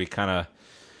defense this week, kind of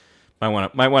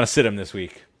might want to sit them this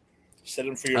week. Sit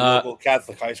them for your local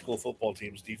Catholic high school football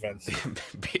team's defense.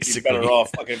 Basically, you're better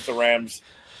off against the Rams.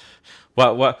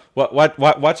 What?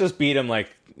 Watch us beat them like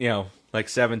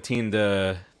 17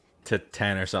 to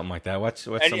 10 or something like that.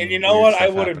 And you know what? I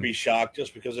wouldn't be shocked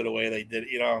just because of the way they did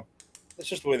it. It's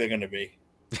just the way they're going to be.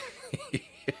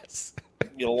 Yes.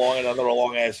 Another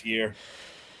long ass year.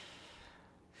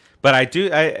 But I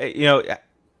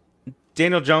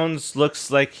Daniel Jones looks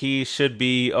like he should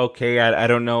be okay. I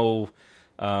don't know.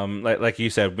 Like you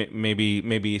said,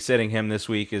 maybe sitting him this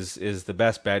week is the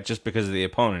best bet just because of the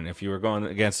opponent. If you were going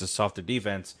against a softer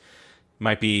defense,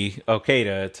 might be okay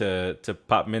to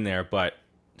pop him in there. But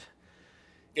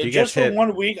just for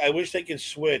 1 week, I wish they could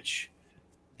switch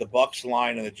the Bucks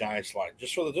line and the Giants line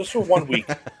just for 1 week,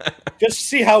 just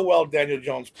see how well Daniel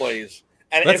Jones plays.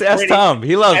 And let's ask Tom;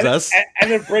 he loves us.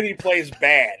 And if Brady plays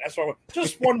bad, that's why.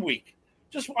 Just 1 week,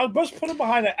 just put him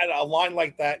behind a line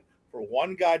like that for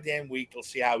 1 goddamn week. We'll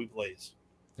see how he plays.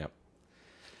 Yep.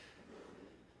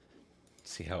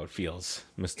 See how it feels,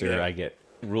 Mister. Yeah. I get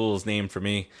rules named for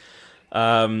me.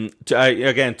 Tua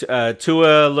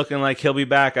looking like he'll be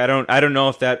back. I don't know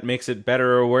if that makes it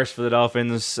better or worse for the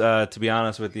Dolphins. To be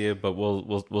honest with you, but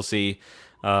we'll see.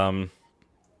 All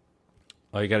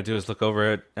you got to do is look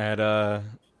over at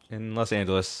in Los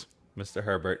Angeles, Mr.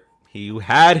 Herbert. He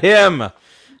had him.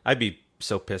 I'd be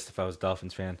so pissed if I was a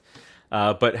Dolphins fan,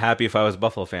 but happy if I was a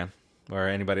Buffalo fan or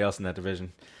anybody else in that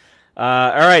division.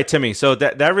 All right, Timmy. So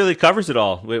that really covers it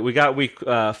all. We got week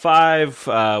 5.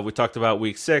 We talked about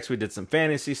week 6. We did some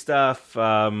fantasy stuff.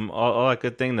 All that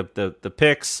good thing. The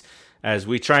picks as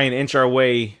we try and inch our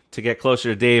way to get closer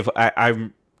to Dave.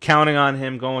 I'm counting on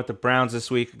him going with the Browns this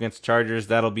week against the Chargers.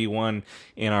 That'll be one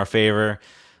in our favor.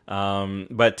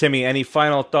 But Timmy, any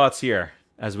final thoughts here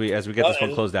as we get this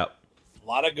one closed out? A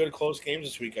lot of good close games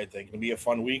this week. I think it'll be a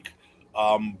fun week.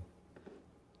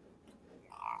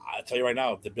 I'll tell you right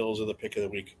now, the Bills are the pick of the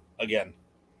week again.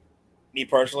 Me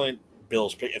personally,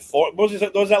 Bills pick at 4. What was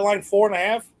that line?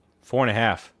 4.5.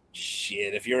 4.5.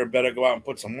 Shit! If you're a better, go out and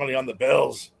put some money on the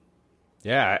Bills.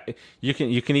 Yeah, you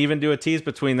can even do a tease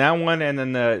between that one and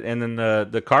then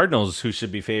the Cardinals, who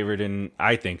should be favored, and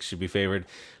I think should be favored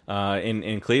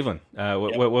in Cleveland.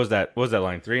 What was that? What was that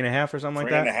line? 3.5 or something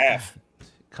like that? 3.5.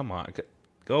 Come on,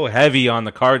 go heavy on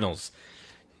the Cardinals.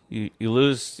 You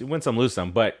win some, lose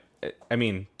some, but. I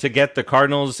mean, to get the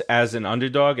Cardinals as an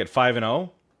underdog at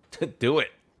 5-0, do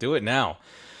it now.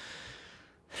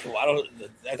 Well,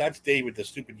 that's Dave with the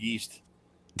stupid yeast.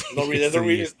 There's no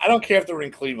reason. I don't care if they're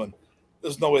in Cleveland.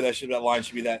 There's no way that line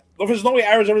should be that. There's no way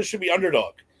Arizona should be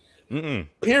underdog.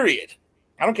 Period.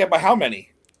 I don't care by how many.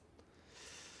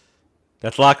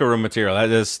 That's locker room material. That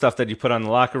is stuff that you put on the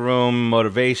locker room,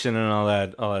 motivation, and all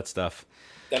that stuff.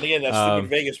 Then again, that's stupid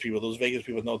Vegas people. Those Vegas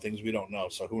people know things we don't know,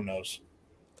 so who knows?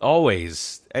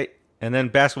 Always. And then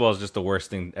basketball is just the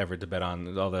worst thing ever to bet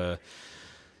on. All the,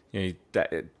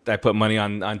 I put money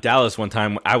on Dallas one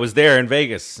time. I was there in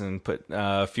Vegas and put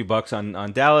a few bucks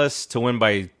on Dallas to win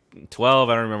by 12.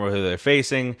 I don't remember who they're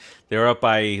facing. They were up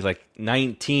by like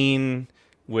 19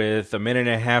 with a minute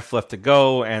and a half left to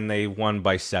go, and they won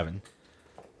by 7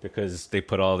 because they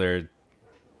put all their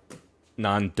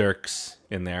non-Dirks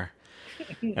in there.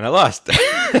 And I lost.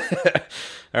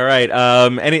 All right.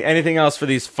 Anything else for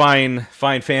these fine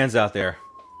fans out there?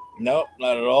 No,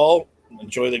 not at all.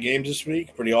 Enjoy the games this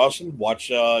week. Pretty awesome.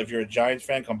 Watch if you're a Giants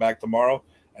fan, come back tomorrow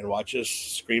and watch us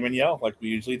scream and yell like we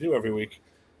usually do every week.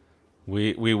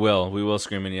 We will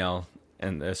scream and yell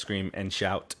and scream and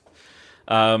shout.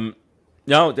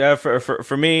 No,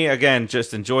 for me again,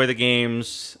 just enjoy the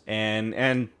games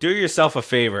and do yourself a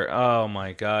favor. Oh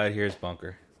my God, here's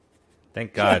Bunker.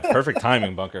 Thank God. Perfect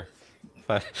timing, Bunker.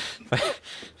 But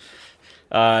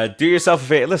do yourself a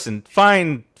favor. Listen,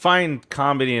 find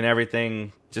comedy and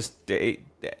everything. Just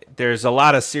there's a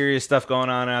lot of serious stuff going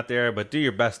on out there, but do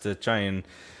your best to try and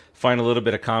find a little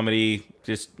bit of comedy.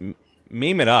 Just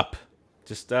meme it up.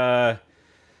 Just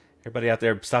everybody out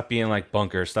there, stop being like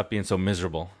Bunker. Stop being so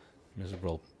miserable.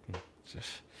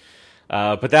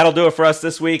 But that'll do it for us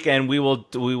this week, and we will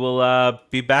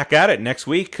be back at it next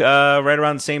week, right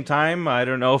around the same time. I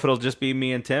don't know if it'll just be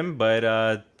me and Tim,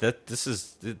 but this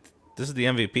is the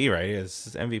MVP right here. This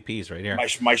is MVPs right here.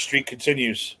 My streak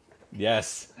continues.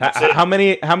 Yes. How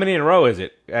many in a row is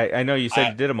it? I know you said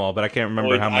you did them all, but I can't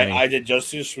remember how many. I did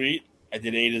Just Too Sweet. I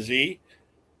did A to Z,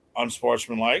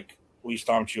 Unsportsmanlike. We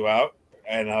stomped you out,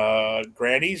 and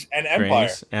Grannies and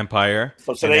Empire.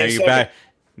 So today you're back.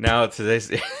 Now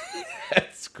today's.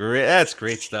 That's great. That's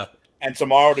great stuff. And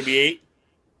tomorrow to be 8.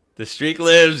 The streak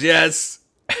lives, yes.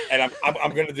 And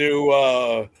I'm going to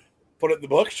do put it in the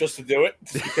books just to do it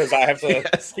because I have to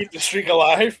keep the streak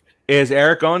alive. Is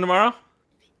Eric going tomorrow?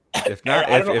 If not,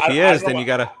 if he is, then you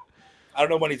gotta. I don't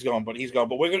know when he's going, but he's going.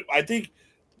 But I think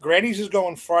Granny's is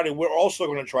going Friday. We're also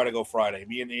going to try to go Friday.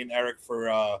 Me and Eric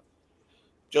for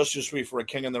Just Too Sweet for a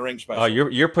King in the Ring special. Oh,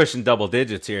 you're pushing double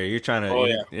digits here. You're trying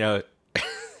to. You know.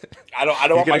 I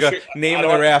don't want my name the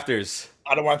rafters.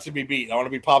 I don't want to be beat. I want to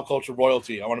be pop culture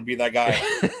royalty. I want to be that guy.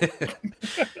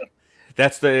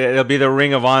 It'll be the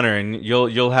Ring of Honor, and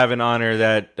you'll have an honor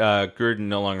that Gruden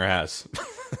no longer has.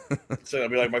 So it'll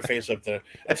be like my face up there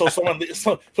until someone leaks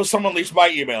my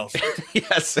emails.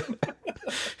 Yes.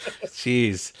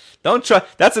 Jeez, don't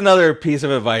trust. That's another piece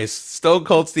of advice. Stone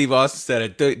Cold Steve Austin said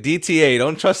it. DTA.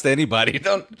 Don't trust anybody.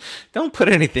 Don't put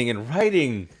anything in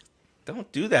writing.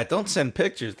 Don't do that. Don't send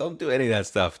pictures. Don't do any of that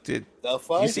stuff, dude.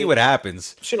 You see what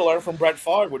happens. Should have learned from Brett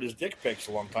Favre with his dick pics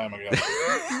a long time ago.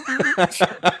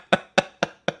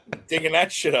 Digging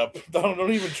that shit up.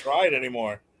 Don't even try it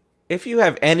anymore. If you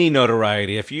have any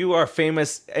notoriety, if you are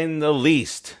famous in the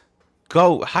least,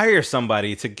 go hire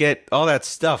somebody to get all that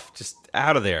stuff just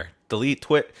out of there. Delete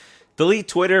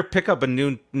Twitter, pick up a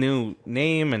new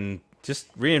name, and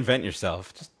just reinvent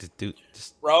yourself.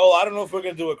 Bro, I don't know if we're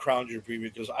gonna do a Crown Jewel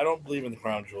preview because I don't believe in the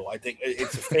Crown Jewel. I think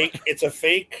it's a fake. It's a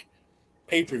fake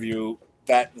pay-per-view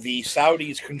that the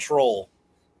Saudis control,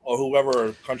 or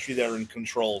whoever country they're in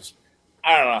controls.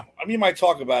 I don't know. I mean, you might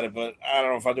talk about it, but I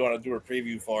don't know if I do want to do a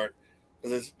preview for it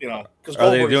because it's because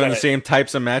are they doing the same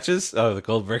types of matches? Oh, the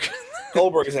Goldberg.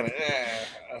 Goldberg is in it.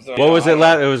 So, what was it?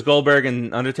 It was Goldberg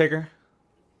and Undertaker.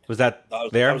 Was that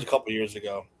there? That was a couple years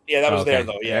ago. Yeah, that was there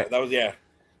though. Yeah, that was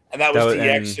and that was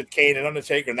DX and Kane and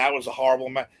Undertaker, and that was a horrible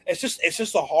match. It's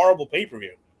just a horrible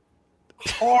pay-per-view.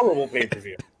 Horrible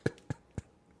pay-per-view.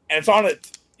 And it's on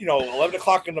at 11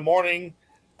 o'clock in the morning.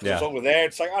 Yeah. It's over there.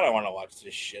 It's like I don't want to watch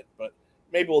this shit, but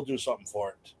maybe we'll do something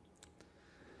for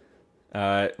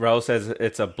it. Raul says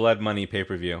it's a blood money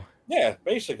pay-per-view. Yeah,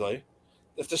 basically.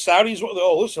 If the Saudis,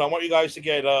 listen, I want you guys to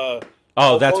get.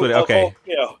 That's what. Okay.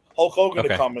 Hulk Hogan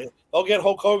to come in. They'll get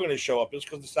Hulk Hogan to show up just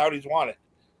because the Saudis want it.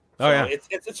 So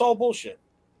it's all bullshit.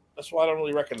 That's why I don't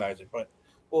really recognize it, but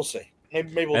we'll see.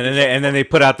 Maybe we'll and then they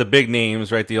put out the big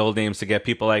names, right? The old names to get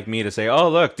people like me to say, "Oh,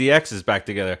 look, DX is back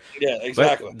together." Yeah,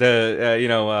 exactly. But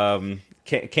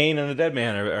Kane and the Dead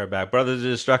Man are back. Brothers of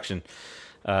Destruction.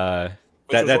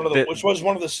 Which was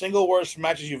one of the single worst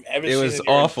matches you've ever seen. It was in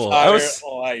awful. Your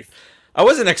entire life. I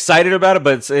wasn't excited about it,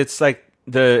 but it's like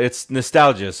it's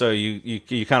nostalgia, so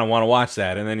you kind of want to watch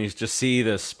that, and then you just see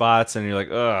the spots, and you're like,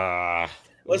 ugh.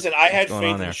 Listen, I had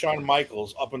faith in Shawn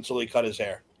Michaels up until he cut his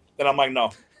hair. Then I'm like,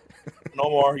 no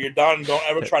more. You're done. Don't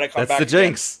ever try to come back. That's the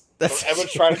jinx. Don't ever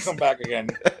try to come back again.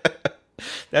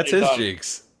 That's his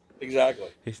jinx. Exactly.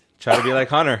 He's trying to be like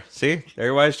Hunter. See,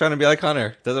 everybody's trying to be like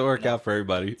Hunter. Doesn't work out for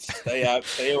everybody. Stay out.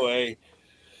 Stay away.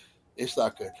 It's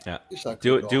not good. Yeah. It's not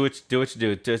good. Do what you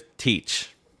do. Just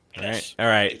teach. Yes. All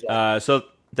right. Exactly. So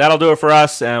that'll do it for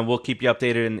us, and we'll keep you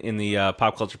updated in the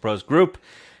Pop Culture Pros group.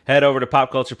 Head over to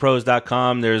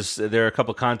popculturepros.com. There are a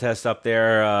couple contests up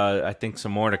there. I think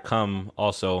some more to come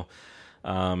also,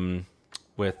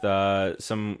 with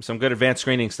some good advanced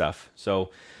screening stuff.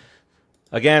 So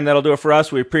again, that'll do it for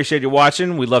us. We appreciate you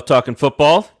watching. We love talking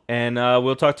football, and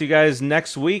we'll talk to you guys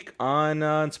next week on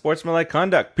Unsportsmanlike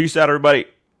Conduct. Peace out, everybody.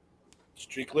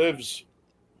 Streak lives.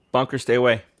 Bunker, stay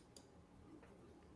away.